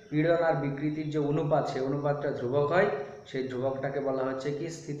পীড়ন আর বিকৃতির যে অনুপাত, সেই অনুপাতটা ধ্রুবক হয়, সেই ধ্রুবকটাকে বলা হচ্ছে কি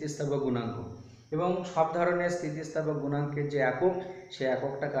স্থিতিস্থাপক গুণাঙ্ক। এবং সব ধরনের স্থিতিস্থাপক গুণাঙ্কের যে একক, সেই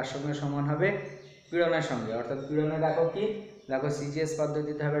এককটা কার সঙ্গে সমান হবে, পীড়নের সঙ্গে। অর্থাৎ পীড়নের একক কি, দেখো সিজিএস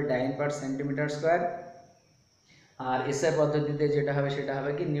পদ্ধতিতে হবে ডাইন পার সেন্টিমিটার স্কোয়ার, আর এসআই পদ্ধতিতে যেটা হবে সেটা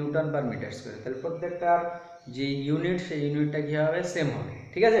হবে কি নিউটন পার মিটার স্কোয়ার। তাহলে প্রত্যেকটা যে ইউনিট, সেই ইউনিটটা কী হবে, সেম হবে।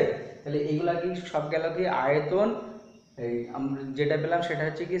 ঠিক আছে, তাহলে এইগুলা কি সব গেল কি আয়তন, এই আমরা যেটা পেলাম সেটা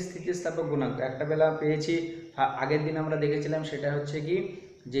হচ্ছে কি স্থিতিস্থাপক গুণাঙ্ক। একটা পেয়েছি আগের দিন আমরা দেখেছিলাম, সেটা হচ্ছে কি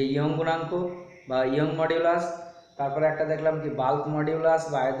যে ইয়ং গুণাঙ্ক বা ইয়ং মডিউলাস। তারপরে একটা দেখলাম কি বাল্ক মডিউলাস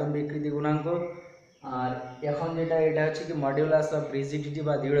বা আয়তন বিকৃতি গুণাঙ্ক। আর এখন যেটা, এটা হচ্ছে কি মডিউলাস অফ রিজিডিটি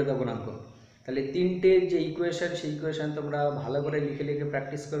বা দৃঢ়তা গুণাঙ্ক। তাহলে তিনটে যে ইকুয়েশন, সেই ইকুয়েশন তোমরা ভালো করে লিখে লিখে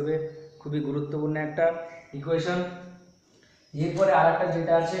প্র্যাকটিস করবে, খুবই গুরুত্বপূর্ণ একটা ইকুয়েশন। এরপরে আর একটা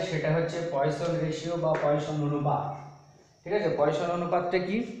যেটা আছে সেটা হচ্ছে পয়সন রেশিও বা পয়সন অনুপাত। ঠিক আছে, পয়সন অনুপাতটা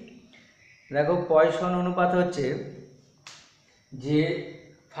কি, দেখো পয়সন অনুপাত হচ্ছে যে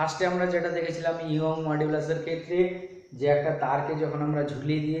ফার্স্টে আমরা যেটা দেখেছিলাম ইয়ং মডিউলাসের ক্ষেত্রে, যে একটা তারকে যখন আমরা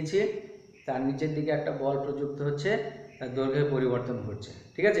ঝুলিয়ে দিয়েছি, তার নিচের দিকে একটা বল প্রযুক্ত হচ্ছে, তার দৈর্ঘ্যে পরিবর্তন ঘটছে।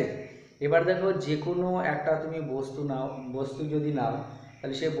 ঠিক আছে, এবার দেখো যে কোনো একটা তুমি বস্তু যদি নাও,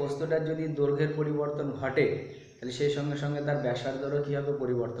 তাহলে সেই বস্তুটার যদি দৈর্ঘ্যের পরিবর্তন ঘটে, তাহলে সেই সঙ্গে সঙ্গে তার ব্যাসার্ধেরও কী হবে,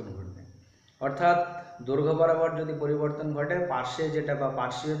 পরিবর্তন ঘটবে। অর্থাৎ দৈর্ঘ্য বরাবর যদি পরিবর্তন ঘটে, পার্শ্বে যেটা বা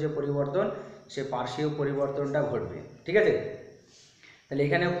পার্শ্বীয় যে পরিবর্তন, সে পার্শ্বীয় পরিবর্তনটা ঘটবে। ঠিক আছে, তাহলে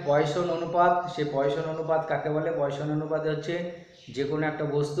এখানে পয়সন অনুপাত, সে পয়সন অনুপাত কাকে বলে, পয়সন অনুপাত হচ্ছে যে কোনো একটা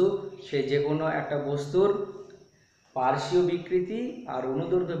বস্তু, সেই যে কোনো একটা বস্তুর পার্শ্বীয় বিকৃতি আর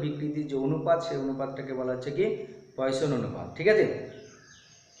অনুদৈর্ঘ্য বিকৃতির যে অনুপাত, সেই অনুপাতটাকে বলা হচ্ছে কি পয়সন অনুপাত। ঠিক আছে,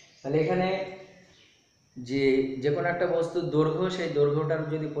 তাহলে এখানে যে কোনো একটা বস্তুর দৈর্ঘ্য, সেই দৈর্ঘ্যটার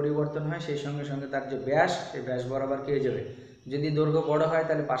যদি পরিবর্তন হয় সেই সঙ্গে সঙ্গে তার যে ব্যাস, সেই ব্যাস বরাবর কী হয়ে যাবে, যদি দৈর্ঘ্য বড় হয়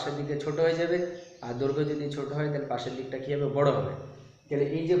তাহলে পাশের দিকে ছোট হয়ে যাবে, আর দৈর্ঘ্য যদি ছোট হয় তাহলে পাশের দিকটা কী হবে, বড় হবে। তাহলে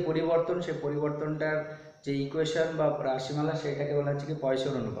এই যে পরিবর্তন, সেই পরিবর্তনটার যে ইকুয়েশন বা রাশিমালা সেটাকে বলা হচ্ছে কি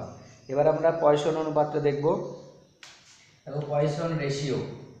পয়সন অনুপাত। এবার আমরা পয়সন অনুপাতটা দেখব। দেখো পয়সন রেশিও,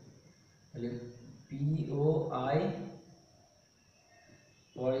 তাহলে POI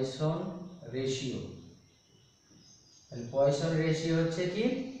পয়সন রেশিও। তাহলে পয়সন রেশিও হচ্ছে কি,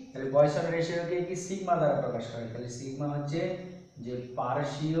 তাহলে পয়সন রেশিওকে কি সিগমা দ্বারা প্রকাশ করে। তাহলে সিগমা হচ্ছে যে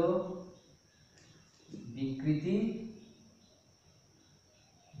পার্শ্বীয় বিকৃতি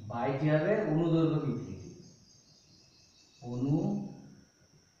বাই কি হবে, অনুদৈর্ঘ্য বিকৃতি, অনুদৈর্ঘ্য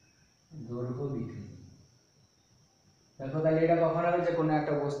বিকৃতি। দেখো তাহলে এটা কখন হবে, যে কোনো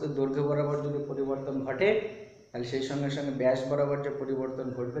একটা বস্তুর দৈর্ঘ্য বরাবর যদি পরিবর্তন ঘটে তাহলে সেই সঙ্গে সঙ্গে ব্যাস বরাবর যে পরিবর্তন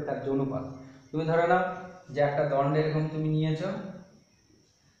ঘটবে তার যে অনুপাত। তুমি ধরে নাও যে একটা দণ্ড এরকম তুমি নিয়েছো,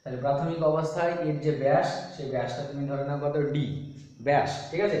 তাহলে প্রাথমিক অবস্থায় এর যে ব্যাস, সেই ব্যাসটা তুমি ধরে নাও কত ডি ব্যাস,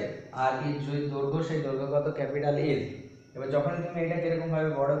 ঠিক আছে, আর এর যে দৈর্ঘ্য, সেই দৈর্ঘ্য কত ক্যাপিটাল এল। এবার যখন তুমি এটাকে এরকমভাবে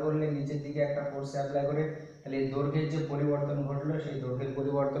বড় করলে, নিচের দিকে একটা ফোর্স অ্যাপ্লাই করে, তাহলে এই দৈর্ঘ্যের যে পরিবর্তন ঘটলো সেই দৈর্ঘ্যের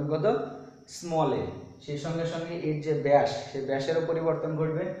পরিবর্তন কত স্মল এ, সেই সঙ্গে সঙ্গে এর যে ব্যাস, সেই ব্যাসেরও পরিবর্তন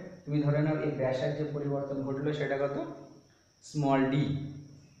ঘটবে। তুমি ধরে নাও এই ব্যাসের যে পরিবর্তন ঘটলো সেটা কত স্মল ডি।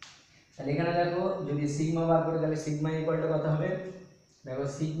 তাহলে এখানে দেখো যদি সিগমা বার করি তাহলে সিগমা ইকুয়াল টু কত হবে, দেখো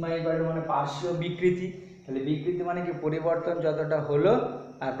সিগমা ইকুয়াল টু মানে পার্শ্বীয় বিকৃতি, তাহলে বিকৃতি মানে কি পরিবর্তন যতটা হলো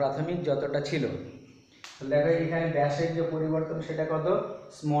আর প্রাথমিক যতটা ছিল। তাহলে দেখো এখানে ব্যাসের যে পরিবর্তন সেটা কত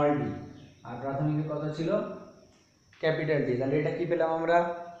স্মল ডি, আর প্রাথমিকে কত ছিল ক্যাপিটাল ডি। তাহলে এটা কি পেলাম আমরা,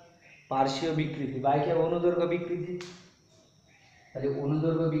 পার্শ্বীয় বিকৃতি বাই কি অনুদৈর্ঘ্য বিকৃতি। তাহলে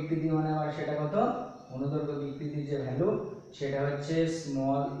অনুদৈর্ঘ্য বিকৃতি মানে আবার সেটা কত, অনুদৈর্ঘ্য বিকৃতির যে ভ্যালু সেটা হচ্ছে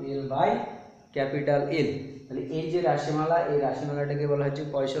স্মল এল বাই ক্যাপিটাল এল। তাহলে এই যে রাশিমালা, এই রাশিমালাটাকে বলা হচ্ছে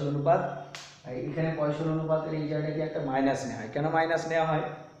পয়সন অনুপাত। এখানে পয়সন অনুপাতের এই জায়গাটাকে একটা মাইনাস নেওয়া হয়। কেন মাইনাস নেওয়া হয়,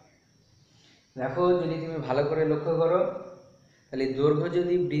 দেখো যদি তুমি ভালো করে লক্ষ্য করো, তাহলে দৈর্ঘ্য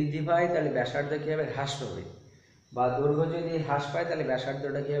যদি বৃদ্ধি পায় তাহলে ব্যাসার্ধ কী হবে, হ্রাস পাবে, বা দৈর্ঘ্য যদি হ্রাস পায় তাহলে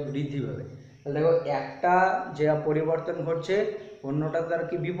ব্যাসার্ধটা কী হবে, বৃদ্ধি পাবে। তাহলে দেখো একটা যে পরিবর্তন ঘটছে অন্যটা তার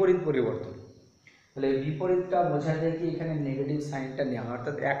কি বিপরীত পরিবর্তন। তাহলে বিপরীতটা বোঝা যায় কি এখানে নেগেটিভ সাইনটা নেওয়া হয়,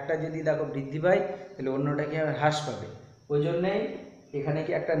 অর্থাৎ একটা যদি দেখো বৃদ্ধি পায় তাহলে অন্যটা কি হবে, হ্রাস পাবে, ওই জন্যেই এখানে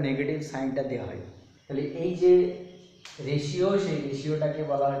কি একটা নেগেটিভ সাইনটা দেওয়া হয়। তাহলে এই যে রেশিও, সেই রেশিওটাকে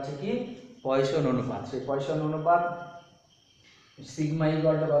বলা হচ্ছে কি পয়সন অনুপাত। সেই পয়সন অনুপাত সিগমা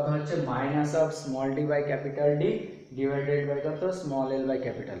ইকুয়াল টু কত হচ্ছে minus of small D by capital D divided by কত স্মল এল বাই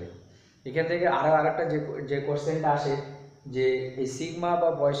ক্যাপিটাল এল। এখান থেকে আরও আরেকটা যে কোশ্চেনটা আসে যে এই সিগমা বা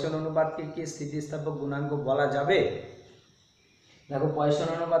পয়সন অনুপাতকে কি স্থিতিস্থাপক গুণাঙ্ক বলা যাবে। দেখো পয়সন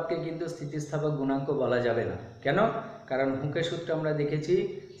অনুপাতকে কিন্তু স্থিতিস্থাপক গুণাঙ্ক বলা যাবে না। কেন, কারণ হুকের সূত্রে আমরা দেখেছি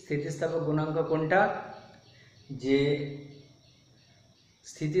স্থিতিস্থাপক গুণাঙ্ক কোনটা, যে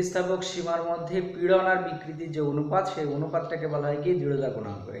স্থিতিস্থাপক সীমার মধ্যে পীড়ন আর বিকৃতির যে অনুপাত, সেই অনুপাতটাকে বলা হয় কি দৃঢ়তা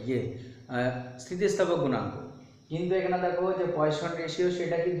গুণাঙ্ক, স্থিতিস্থাপক গুণাঙ্ক। কিন্তু এখানে দেখো যে পয়সন রেশিও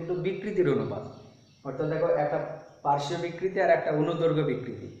সেটা কি দুটো বিকৃতির অনুপাত, অর্থাৎ দেখো একটা পার্শ্বীয় বিকৃতি আর একটা অনুদৈর্ঘ্য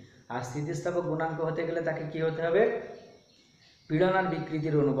বিকৃতি। আর স্থিতিস্থাপক গুণাঙ্ক হতে গেলে তাকে কি হতে হবে, পীড়ন আর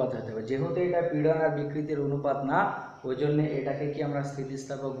বিকৃতির অনুপাত হতে হবে। যেহেতু এটা পীড়ন আর বিকৃতির অনুপাত না, ওই জন্য এটাকে কি আমরা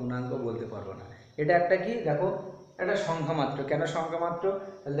স্থিতিস্থাপক গুণাঙ্ক বলতে পারবো না। এটা একটা কি দেখো একটা সংখ্যা মাত্র। কেন সংখ্যা মাত্র,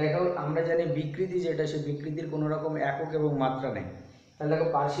 দেখো আমরা জানি বিকৃতি যেটা, সে বিকৃতির কোনো রকম একক এবং মাত্রা নেই। তাহলে দেখো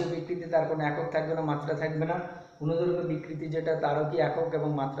পার্শ্বীয় বিকৃতি তার কোনো একক থাকবে না, মাত্রা থাকবে না। অনুদৈর্ঘ্য বিকৃতি যেটা তারও কি একক এবং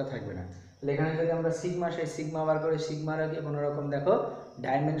মাত্রা থাকবে না। তাহলে এখানে যদি আমরা সিগমা, সেই সিগমা বার করে সিগমারও কি কোনো রকম দেখো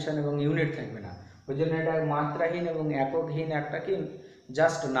ডাইমেনশন এবং ইউনিট থাকবে না। ওই জন্য এটা মাত্রাহীন এবং এককহীন একটা কি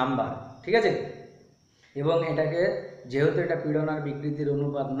জাস্ট নাম্বার, ঠিক আছে। এবং এটাকে যেহেতু এটা পীড়ন আর বিকৃতির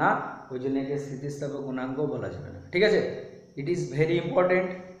অনুপাত না, ওই জন্য একে স্থিতিস্থাপক গুণাঙ্ক বলা যাবে না, ঠিক আছে। ইট ইজ ভেরি ইম্পর্টেন্ট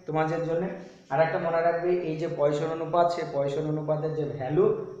তোমাদের জন্য। আর একটা মনে রাখবে, এই যে পয়সন অনুপাত, সেই পয়সন অনুপাতের যে ভ্যালু,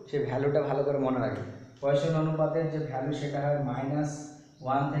 সেই ভ্যালুটা ভালো করে মনে রাখবে। পয়সন অনুপাতের যে ভ্যালু সেটা হয়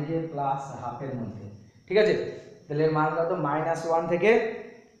 -1 থেকে +1/2 মধ্যে, ঠিক আছে। তাহলে মান কত, -1 থেকে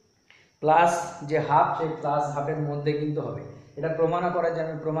প্লাস যে হাফ, সেই +1/2 মধ্যে কিন্তু হবে। এটা প্রমাণও করা যায়,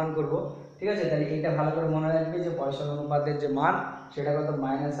 আমি প্রমাণ করব, ঠিক আছে। তাহলে এইটা ভালো করে মনে রাখবে যে পয়সন অনুপাতের যে মান সেটা কত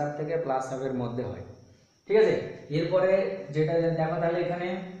 -1/2 থেকে +1/2 মধ্যে হয়, ঠিক আছে। এরপরে যেটা দেখো, তাহলে এখানে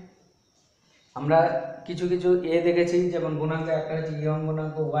আমরা কিছু কিছু দেখেছি, যেমন গুণাঙ্ক একটা হচ্ছে ইয়ং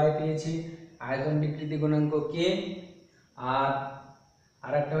গুণাঙ্ক y পেয়েছি, আয়তন বিকৃতি গুণাঙ্ক k,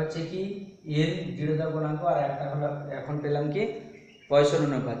 আর একটা হচ্ছে কি n দৃঢ়তা গুণাঙ্ক, আর একটা হলো এখন পেলাম কি পয়সন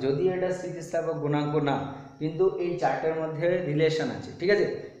অনুপাত। যদিও এটা স্থিতিস্থাপক গুণাঙ্ক না, কিন্তু এই চারটের মধ্যে রিলেশন আছে, ঠিক আছে।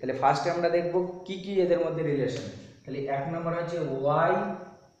 তাহলে ফার্স্টে আমরা দেখব কি কি এদের মধ্যে রিলেশন। তাহলে এক নম্বর হচ্ছে ওয়াই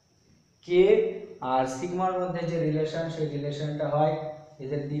কে আর সিগমার মধ্যে যে রিলেশন, সেই রিলেশনটা হয়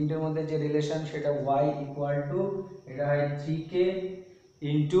এদের তিনটের মধ্যে যে রিলেশন সেটা y ইকুয়াল টু এটা হয় 3k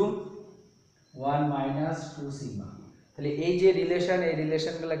ইন্টু 1 মাইনাস 2 সিগমা। তাহলে এই যে রিলেশন, এই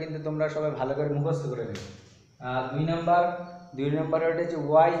রিলেশনগুলো কিন্তু তোমরা সবাই ভালো করে মুখস্থ করে নেবে। আর দুই নম্বর হচ্ছে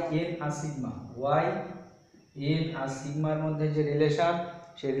y n আর সিগমা, y n আর সিগমার মধ্যে যে রিলেশন,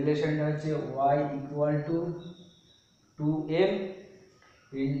 সেই রিলেশনটা হচ্ছে y equal to 2m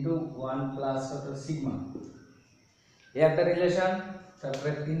into 1 plus কত সিগমা, এই একটা রিলেশন।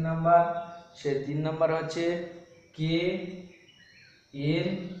 তারপরে তিন নাম্বার হচ্ছে কে এন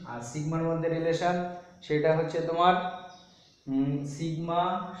আর সিগমার মধ্যে রিলেশন, সেটা হচ্ছে তোমার সিগমা,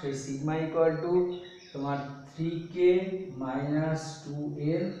 সেই সিগমা ইকুয়াল টু তোমার 3k minus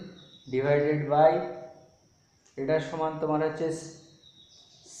 2n divided by এটা সমান তোমার হচ্ছে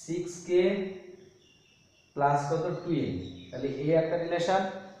 6k প্লাস কত 2n। তাহলে এই একটা রিলেশন।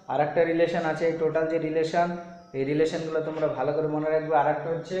 আর একটা রিলেশন আছে, এই টোটাল যে রিলেশন, এই রিলেশনগুলো তোমরা ভালো করে মনে রাখবে। আর একটা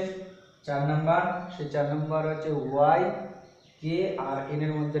হচ্ছে 4 নাম্বার, সেই 4 নাম্বার হচ্ছে ওয়াই কে আর এন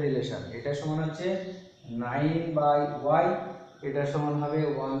এর মধ্যে রিলেশন, এটা সমান হচ্ছে 9/y, এটা সমান হবে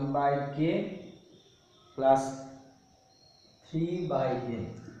 1/k প্লাস 3/n।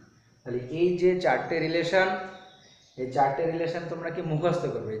 তাহলে এই যে চারটে রিলেশন, এই চারটে রিলেশন তোমরা কি মুখস্থ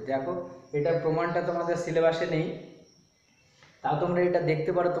করবে। দেখো এটার প্রমাণটা তোমাদের সিলেবাসে নেই, তা তোমরা এটা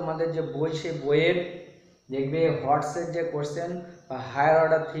দেখতে পারো তোমাদের যে বই, সে বইয়ের দেখবে হোয়াটসের যে কোশ্চেন বা হায়ার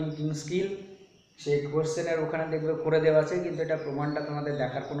অর্ডার থিঙ্কিং স্কিল, সেই কোশ্চেনের ওখানে দেখবে করে দেওয়া আছে, কিন্তু এটা প্রমাণটা তোমাদের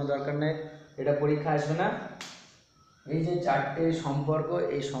দেখার কোনো দরকার নেই, এটা পরীক্ষা আসবে না। এই যে চারটে সম্পর্ক,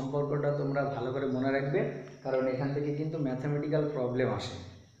 এই সম্পর্কটা তোমরা ভালো করে মনে রাখবে, কারণ এখান থেকে কিন্তু ম্যাথমেটিক্যাল প্রবলেম আসে,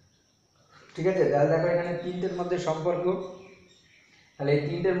 ঠিক আছে। তাহলে দেখো এখানে তিনটের মধ্যে সম্পর্ক, তাহলে এই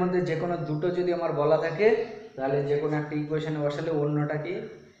তিনটের মধ্যে যে কোনো দুটো যদি আমার বলা থাকে, তাহলে যে কোনো একটা ইকুয়েশনে বসালে অন্যটাকে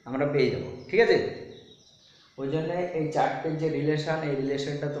আমরা পেয়ে যাব, ঠিক আছে। ওই জন্য এই চারটের যে রিলেশন, এই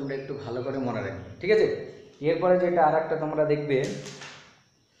রিলেশনটা তোমরা একটু ভালো করে মনে রাখবে, ঠিক আছে। এরপরে যেটা আর একটা তোমরা দেখবে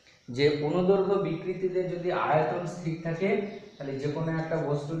যে অনুদৈর্ঘ্য বিকৃতিতে যদি আয়তন স্থির থাকে, তাহলে যে কোনো একটা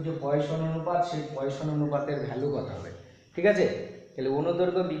বস্তুর যে পয়সন অনুপাত, সেই পয়সন অনুপাতের ভ্যালু কত হবে, ঠিক আছে। তাহলে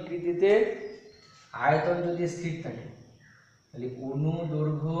অনুদৈর্ঘ্য বিকৃতিতে আয়তন যদি স্থির থাকে, তাহলে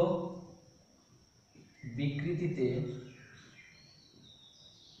অনুদৈর্ঘ্য বিকৃতিতে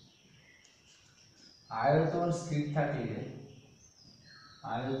আয়তন স্থির থাকলে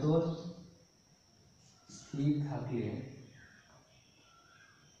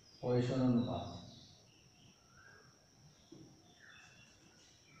পয়সন অনুপাত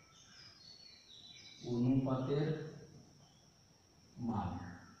অনুপাতের মান,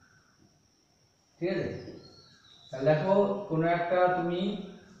 ঠিক আছে। তাহলে দেখো কোনো একটা তুমি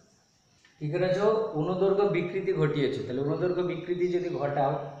কি করেছো, অনুদৈর্ঘ্য বিকৃতি ঘটিয়েছো, তাহলে অনুদৈর্ঘ্য বিকৃতি যদি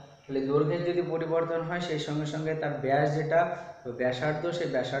ঘটাও, তাহলে দৈর্ঘ্যের যদি পরিবর্তন হয়, সেই সঙ্গে সঙ্গে তার ব্যাস যেটা ব্যাসার্ধ, সেই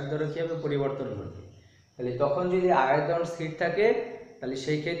ব্যাসার্ধেরও কী হবে, পরিবর্তন ঘটবে। তাহলে তখন যদি আয়তন স্থির থাকে, তাহলে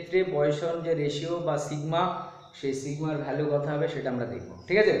সেই ক্ষেত্রে পয়সন যে রেশিও বা সিগমা, সেই সিগমার ভ্যালু কত হবে সেটা আমরা দেখব,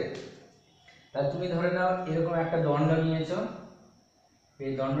 ঠিক আছে। তাহলে তুমি ধরে নাও এরকম একটা দণ্ড নিয়েছো,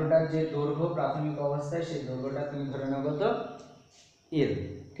 এই দণ্ডটার যে দৈর্ঘ্য প্রাথমিক অবস্থায়, সেই দৈর্ঘ্যটা তুমি ধরে নাও কত এল,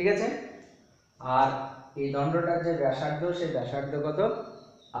 ঠিক আছে। আর এই দণ্ডটার যে ব্যাসার্ধ, সেই ব্যাসার্ধ কত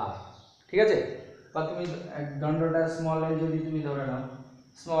আর, ঠিক আছে। বা তুমি দণ্ডটা স্মল এল যদি তুমি ধরে নাও,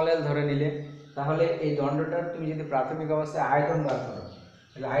 স্মল এল ধরে নিলে, তাহলে এই দণ্ডটার তুমি যদি প্রাথমিক অবস্থায় আয়তন বার করো,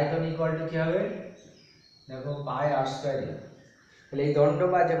 তাহলে আয়তন ইকুয়াল টু কী হবে, দেখো পাই আর স্কয়ার এল। তাহলে এই দণ্ড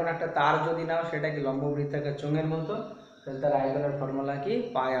বা যে কোনো একটা তার যদি নাও, সেটা কি লম্ব বৃত্তাকার চোঙের মতো, তাহলে তার আয়তনের ফর্মুলা কি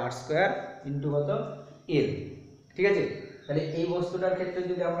পাই আর স্কয়ার ইন্টু কত এল, ঠিক আছে। তাহলে এই বস্তুটার ক্ষেত্রে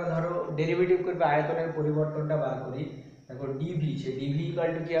যদি আমরা ধরো ডেরিভেটিভ করবে, আয়তনের পরিবর্তনটা বার করি, দেখো ডিভি, সেই ডিভি ইকুয়াল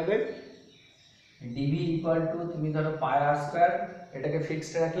টু কী হবে, ডিভি ইকুয়াল টু তুমি ধরো পাই আর স্কয়ার, এটাকে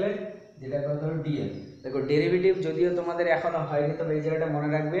ফিক্সড রাখলে যেটা কত হলো ডিএল। দেখো ডেরিভেটিভ যদিও তোমাদের এখনো হয়নি, তবে এই জায়গাটা মনে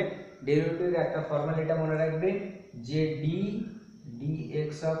রাখবে, ডেরিভেটিভের একটা ফর্মুলা মনে রাখবে যে D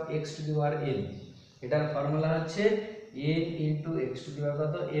x of x to the power N, এটার ফর্মুলা হচ্ছে N into x to the পাওয়ার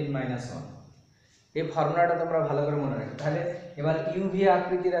কত এন মাইনাস ওয়ান। এই ফর্মুলাটা তোমরা ভালো করে মনে রাখবে। তাহলে এবার ইউভি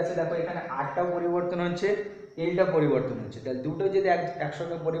আকৃতির আছে, দেখো এখানে আরটা পরিবর্তন হচ্ছে, এলটা পরিবর্তন হচ্ছে, তাহলে দুটো যদি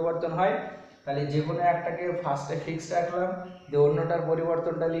একসঙ্গে পরিবর্তন হয়, তাহলে যে কোনো একটাকে ফার্স্টে ফিক্সড রাখলাম, দিয়ে অন্যটার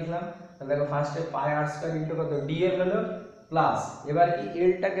পরিবর্তনটা লিখলাম। তাহলে দেখো ফার্স্টে পাই আর স্কয়ার ইন্টু কত ডিএল হলো, প্লাস এবার কি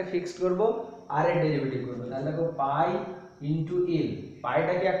এলটাকে ফিক্সড করবো, আর এর ডেরিভেটিভ করবো, তাহলে দেখো পাই ইন্টু এল,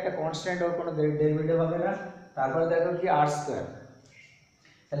 পাইটাকে একটা কনস্ট্যান্ট, ওর কোনো ডেরিভেটিভ হবে না। তারপরে দেখো কি আর স্কয়ার,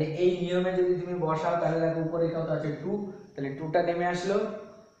 তাহলে এই নিয়মে যদি তুমি বসাও তাহলে দেখো উপরে কত আছে 2, তাহলে 2টা নেমে আসলো,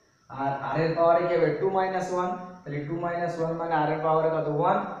 আর r এর পাওয়ারে কি হবে 2 - 1, তাহলে 2 - 1 মানে r এর পাওয়ারে কত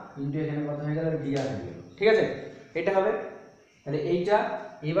 1 ইনটু এখানে কত হয়ে গেল dr হয়ে গেল। ঠিক আছে, এটা হবে। তাহলে এইটা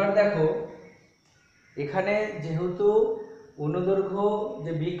এবার দেখো এখানে যেহেতু অনুদৈর্ঘ্য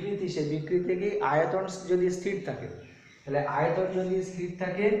যে বিকৃতি, সে বিকৃতি কি আয়তন যদি স্থির থাকে, তাহলে আয়তন যদি স্থির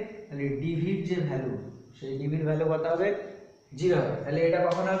থাকে তাহলে ডিভির যে ভ্যালু, সেই ডিভির ভ্যালু কত হবে 0 হবে। তাহলে এটা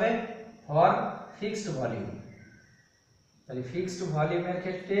কখন হবে ফর ফিক্সড ভলিউম। তাহলে ফিক্সড ভলিউমের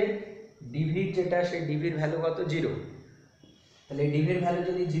ক্ষেত্রে ডিভির যেটা, সেই ডিভির ভ্যালু কত 0। তাহলে ডিভির ভ্যালু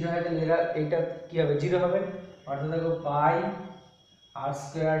যদি 0 হয় তাহলে এটা কি হবে 0 হবে, অর্থাৎ দেখো পাই r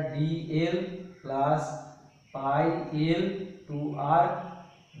স্কয়ার dl প্লাস পাই l টু r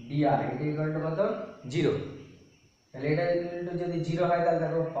dr, এটা ইকুয়াল টু কত 0। তাহলে এটা যদি 0 হয় তাহলে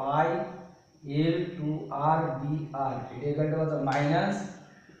দেখো পাই l টু r dr, এটা ইকুয়াল টু কত মাইনাস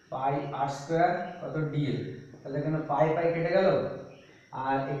পাই r স্কয়ার কত dl। তাহলে এখানে পাই পাই কেটে গেল,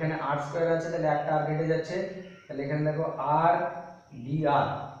 আর এখানে r স্কয়ার আছে তাহলে একটা r কেটে যাচ্ছে, তাহলে এখানে দেখো r dr,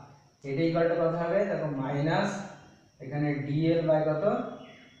 এটা ইকুয়াল টু কত হবে দেখো মাইনাস এখানে dl বাই কত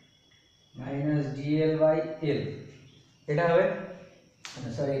মাইনাস dl বাই l, এটা হবে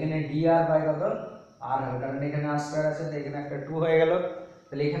সরি এখানে dr বাই কত r হবে, কারণ এখানে r স্কয়ার আছে তো এখানে একটা 2 হয়ে গেল।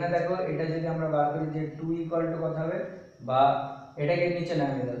 তাহলে এখানে দেখো এটা যদি আমরা বার করি যে 2 ইকুয়াল টু কত হবে, বা এটাকে নিচে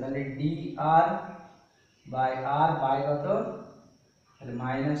নামিয়ে দাও, তাহলে dr বাই r বাই কত, তাহলে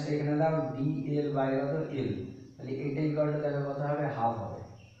মাইনাস এখানে দাও dl বাই কত l, তাহলে এটা ইকুয়াল টু দেখো কত হবে হাফ হবে,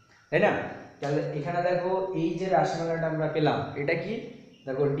 তাই না? তাহলে এখানে দেখো এই যে রাশিমালাটা আমরা পেলাম এটা কি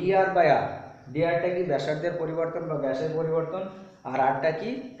দেখো dr বাই r, drটা কি ব্যাসার্ধের পরিবর্তন বা ব্যাসের পরিবর্তন, আর rটা কি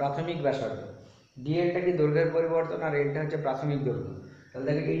প্রাথমিক ব্যাসার্ধ, dlটা কি দৈর্ঘ্যের পরিবর্তন, আর এটা হচ্ছে প্রাথমিক দৈর্ঘ্য। তাহলে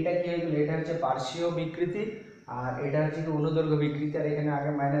দেখো এইটা কি হয়ে গেল, এটা হচ্ছে পার্শ্বীয় বিকৃতি আর এটা হচ্ছে কি অনুদৈর্ঘ্য বিকৃতি, আর এখানে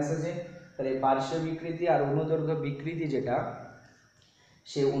আগে মাইনাস আছে। তাহলে পার্শ্বীয় বিকৃতি আর অনুদৈর্ঘ্য বিকৃতি যেটা,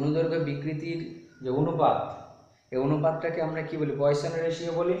 সেই অনুদৈর্ঘ্য বিকৃতির যে অনুপাত, এই অনুপাতটাকে আমরা কি বলি পয়সন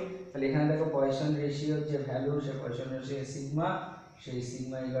রেশিও বলি। তাহলে এখানে দেখো পয়সন রেশিওর যে ভ্যালু, সে পয়সন রেশিও সিগমা, সেই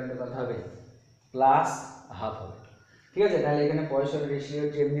সিগমা ইকুয়াল টু কত হবে প্লাস হাফ হবে। ঠিক আছে, তাহলে এখানে পয়সন রেশিওর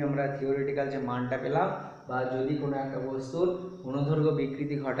যে এমনি আমরা থিওরিটিক্যাল যে মানটা পেলাম, বা যদি কোনো একটা বস্তুর অনুদৈর্ঘ্য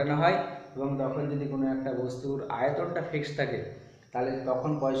বিকৃতি ঘটানো হয় এবং তখন যদি কোনো একটা বস্তুর আয়তনটা ফিক্সড থাকে, তাহলে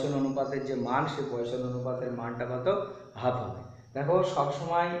তখন পয়সন অনুপাতের যে মান, সেই পয়সন অনুপাতের মানটা কত হাফ হবে। দেখো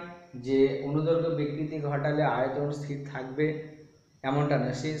সবসময় যে অনুদৈর্ঘ্য বিকৃতি ঘটালে আয়তন স্থির থাকবে এমনটা না,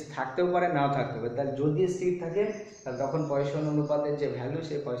 সে থাকতেও পারে নাও থাকতে পারে। তাহলে যদি স্থির থাকে তাহলে তখন পয়সন অনুপাতের যে ভ্যালু,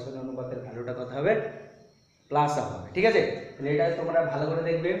 সেই পয়সন অনুপাতের ভ্যালুটা কত হবে প্লাস হাফ হবে। ঠিক আছে, তাহলে এটা তোমরা ভালো করে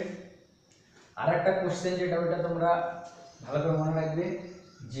দেখবে। আর একটা কোশ্চেন যেটা, ওইটা তোমরা ভালো করে মনে রাখবে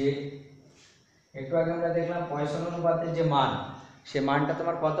যে একটু আগে আমরা দেখলাম পয়সন অনুপাতের যে মান, সে মানটা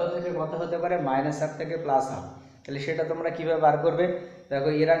তোমার কত থেকে কত হতে পারে -1/2 থেকে +1/2। তাহলে সেটা তোমরা কিভাবে বার করবে, দেখো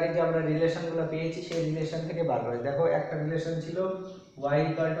এর আগে যে আমরা রিলেশনগুলো পেয়েছি সেই রিলেশন থেকে বার করে। দেখো একটা রিলেশন ছিল y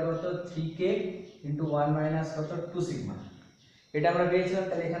 = কত 3k * 1 - কত 2 সিগমা, এটা আমরা পেয়েছিলাম।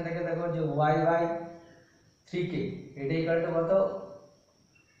 তাহলে এখান থেকে দেখো যে y বাই 3k, এটা ইকুয়াল টু কত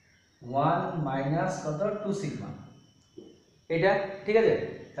 1 - কত 2 সিগমা, এটা ঠিক আছে।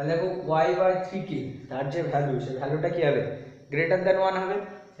 তাহলে দেখো y বাই 3k তার যে ভ্যালু, সেই ভ্যালুটা কি হবে গ্রেটার দ্যান 1 হবে।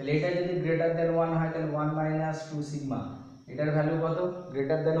 তাহলে এটা যদি গ্রেটার দ্যান 1 হয় তাহলে 1 - 2 সিগমা, এটার ভ্যালু কত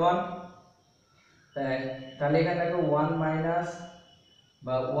গ্রেটার দ্যান 1। তাহলে এখানে দেখো 1 মাইনাস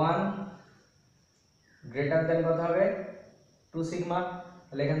বা 1 গ্রেটার দ্যান কত হবে 2 সিগমা।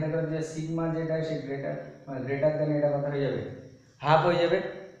 তাহলে এখানে দেখো যে সিগমা যেটা, সেই গ্রেটার দ্যান এটা কত হয়ে যাবে হাফ হয়ে যাবে।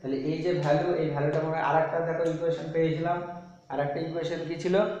 তাহলে এই যে ভ্যালু, এই ভ্যালুটা আমরা আরেকটা দেখো ইকুয়েশন পেয়েছিলাম। আরেকটা ইকুয়েশন কি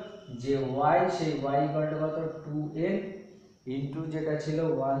ছিল যে y, সেই y = কত 2n ইনটু যেটা ছিল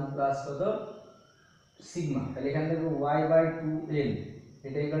 1 প্লাস কত সিগমা। তাহলে এখানে দেখো y বাই 2n,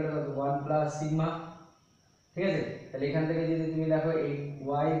 এটা ইকুয়াল টু কত 1 প্লাস সিগমা। ঠিক আছে, তাহলে এখান থেকে যদি তুমি দেখো এই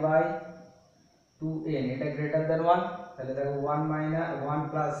y বাই 2n এটা গ্রেটার দ্যান 1, তাহলে দেখো 1 মাইনাস 1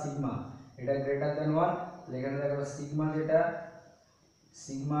 প্লাস সিগমা, এটা গ্রেটার দ্যান 1। তাহলে এখানে দেখো সিগমা যেটা,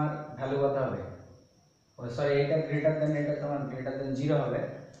 সিগমার ভ্যালু কত হবে, ও সরি এটা গ্রেটার দ্যান, এটা তোমার গ্রেটার দ্যান 0 হবে।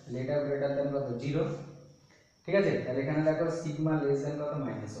 তাহলে এটা গ্রেটার দ্যান কত 0। ঠিক আছে, তাহলে এখানে দেখো সিগমা লেস দ্যান কত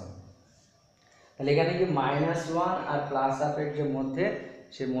 -1। তাহলে এখানে কি -1 আর প্লাস হাফ এর যে মধ্যে,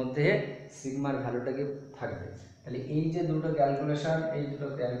 সে মধ্যে সিগমার ভ্যালুটা কি থাকবে। তাহলে এই যে দুটো ক্যালকুলেশন, এই দুটো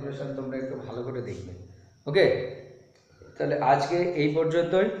ক্যালকুলেশন তোমরা একটু ভালো করে দেখবে। ওকে, তাহলে আজকে এই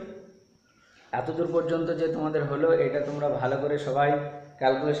পর্যন্তই, এতদূর পর্যন্ত যে তোমাদের হলো, এটা তোমরা ভালো করে সবাই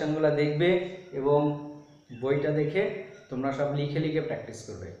ক্যালকুলেশনগুলো দেখবে এবং বইটা দেখে তোমরা সব লিখে লিখে প্র্যাকটিস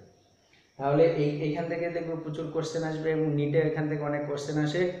করবে। তাহলে এইখান থেকে দেখবো প্রচুর কোশ্চেন আসবে এবং নিটে এখান থেকে অনেক কোশ্চেন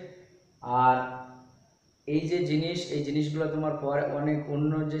আসে। আর এই যে এই জিনিসগুলো তোমার পরে অনেক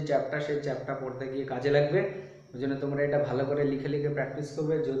অন্য যে চ্যাপ্টার সেই চ্যাপ্টার পড়তে গিয়ে কাজে লাগবে। ওই জন্য তোমরা এটা ভালো করে লিখে লিখে প্র্যাকটিস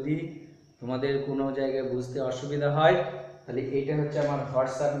করবে। যদি তোমাদের কোনো জায়গায় বুঝতে অসুবিধা হয় তাহলে এইটা হচ্ছে আমার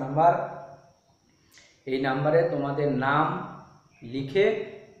হোয়াটসঅ্যাপ নাম্বার। এই নাম্বারে তোমাদের নাম লিখে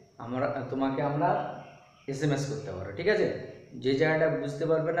তোমাকে আমরা SMS করতে পারো, ঠিক আছে? যে জায়গাটা বুঝতে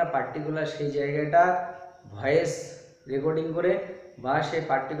পারবে না পার্টিকুলার সেই জায়গাটা ভয়েস রেকর্ডিং করে বা সেই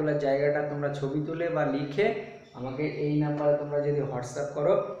পার্টিকুলার জায়গাটা তোমরা ছবি তুলে বা লিখে আমাকে এই নাম্বারে তোমরা যদি হোয়াটসঅ্যাপ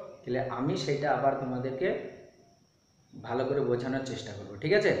করো তাহলে আমি সেটা আবার তোমাদেরকে ভালো করে বোঝানোর চেষ্টা করব,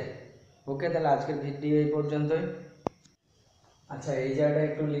 ঠিক আছে? ওকে, তাহলে আজকের ভিডিও এই পর্যন্তই। আচ্ছা, এই জায়গাটা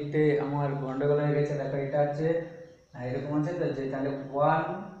একটু লিখতে আমার গন্ডগোল হয়ে গেছে। দেখো এটা হচ্ছে এরকম আছে তো, যে তাহলে 1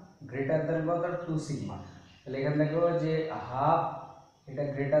 গ্রেটার দ্যান কত 2 সিগমা। তাহলে এখানে দেখো যে হাফ, এটা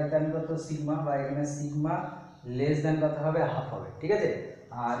গ্রেটার দ্যান কত সিগমা, বা এখানে সিগমা লেস দ্যান কত হবে হাফ হবে, ঠিক আছে?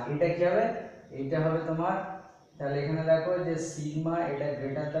 আর এটা কি হবে, এইটা হবে তোমার, তাহলে এখানে দেখো যে সিগমা এটা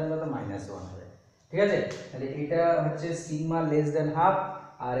গ্রেটার দ্যান কত -1 হবে, ঠিক আছে? তাহলে এটা হচ্ছে সিগমা লেস দ্যান হাফ,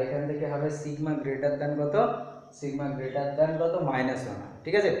 আর এখান থেকে হবে সিগমা গ্রেটার দ্যান কত, সিগমা গ্রেটার দ্যান কত -1,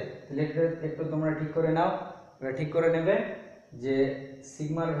 ঠিক আছে? তাহলে একটু তোমরা ঠিক করে নাও, ঠিক করে নেবে যে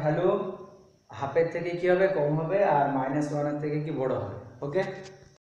সিগমার ভ্যালু হাফের থেকে কি হবে কম হবে আর -1 এর থেকে কি বড় হবে। ওকে।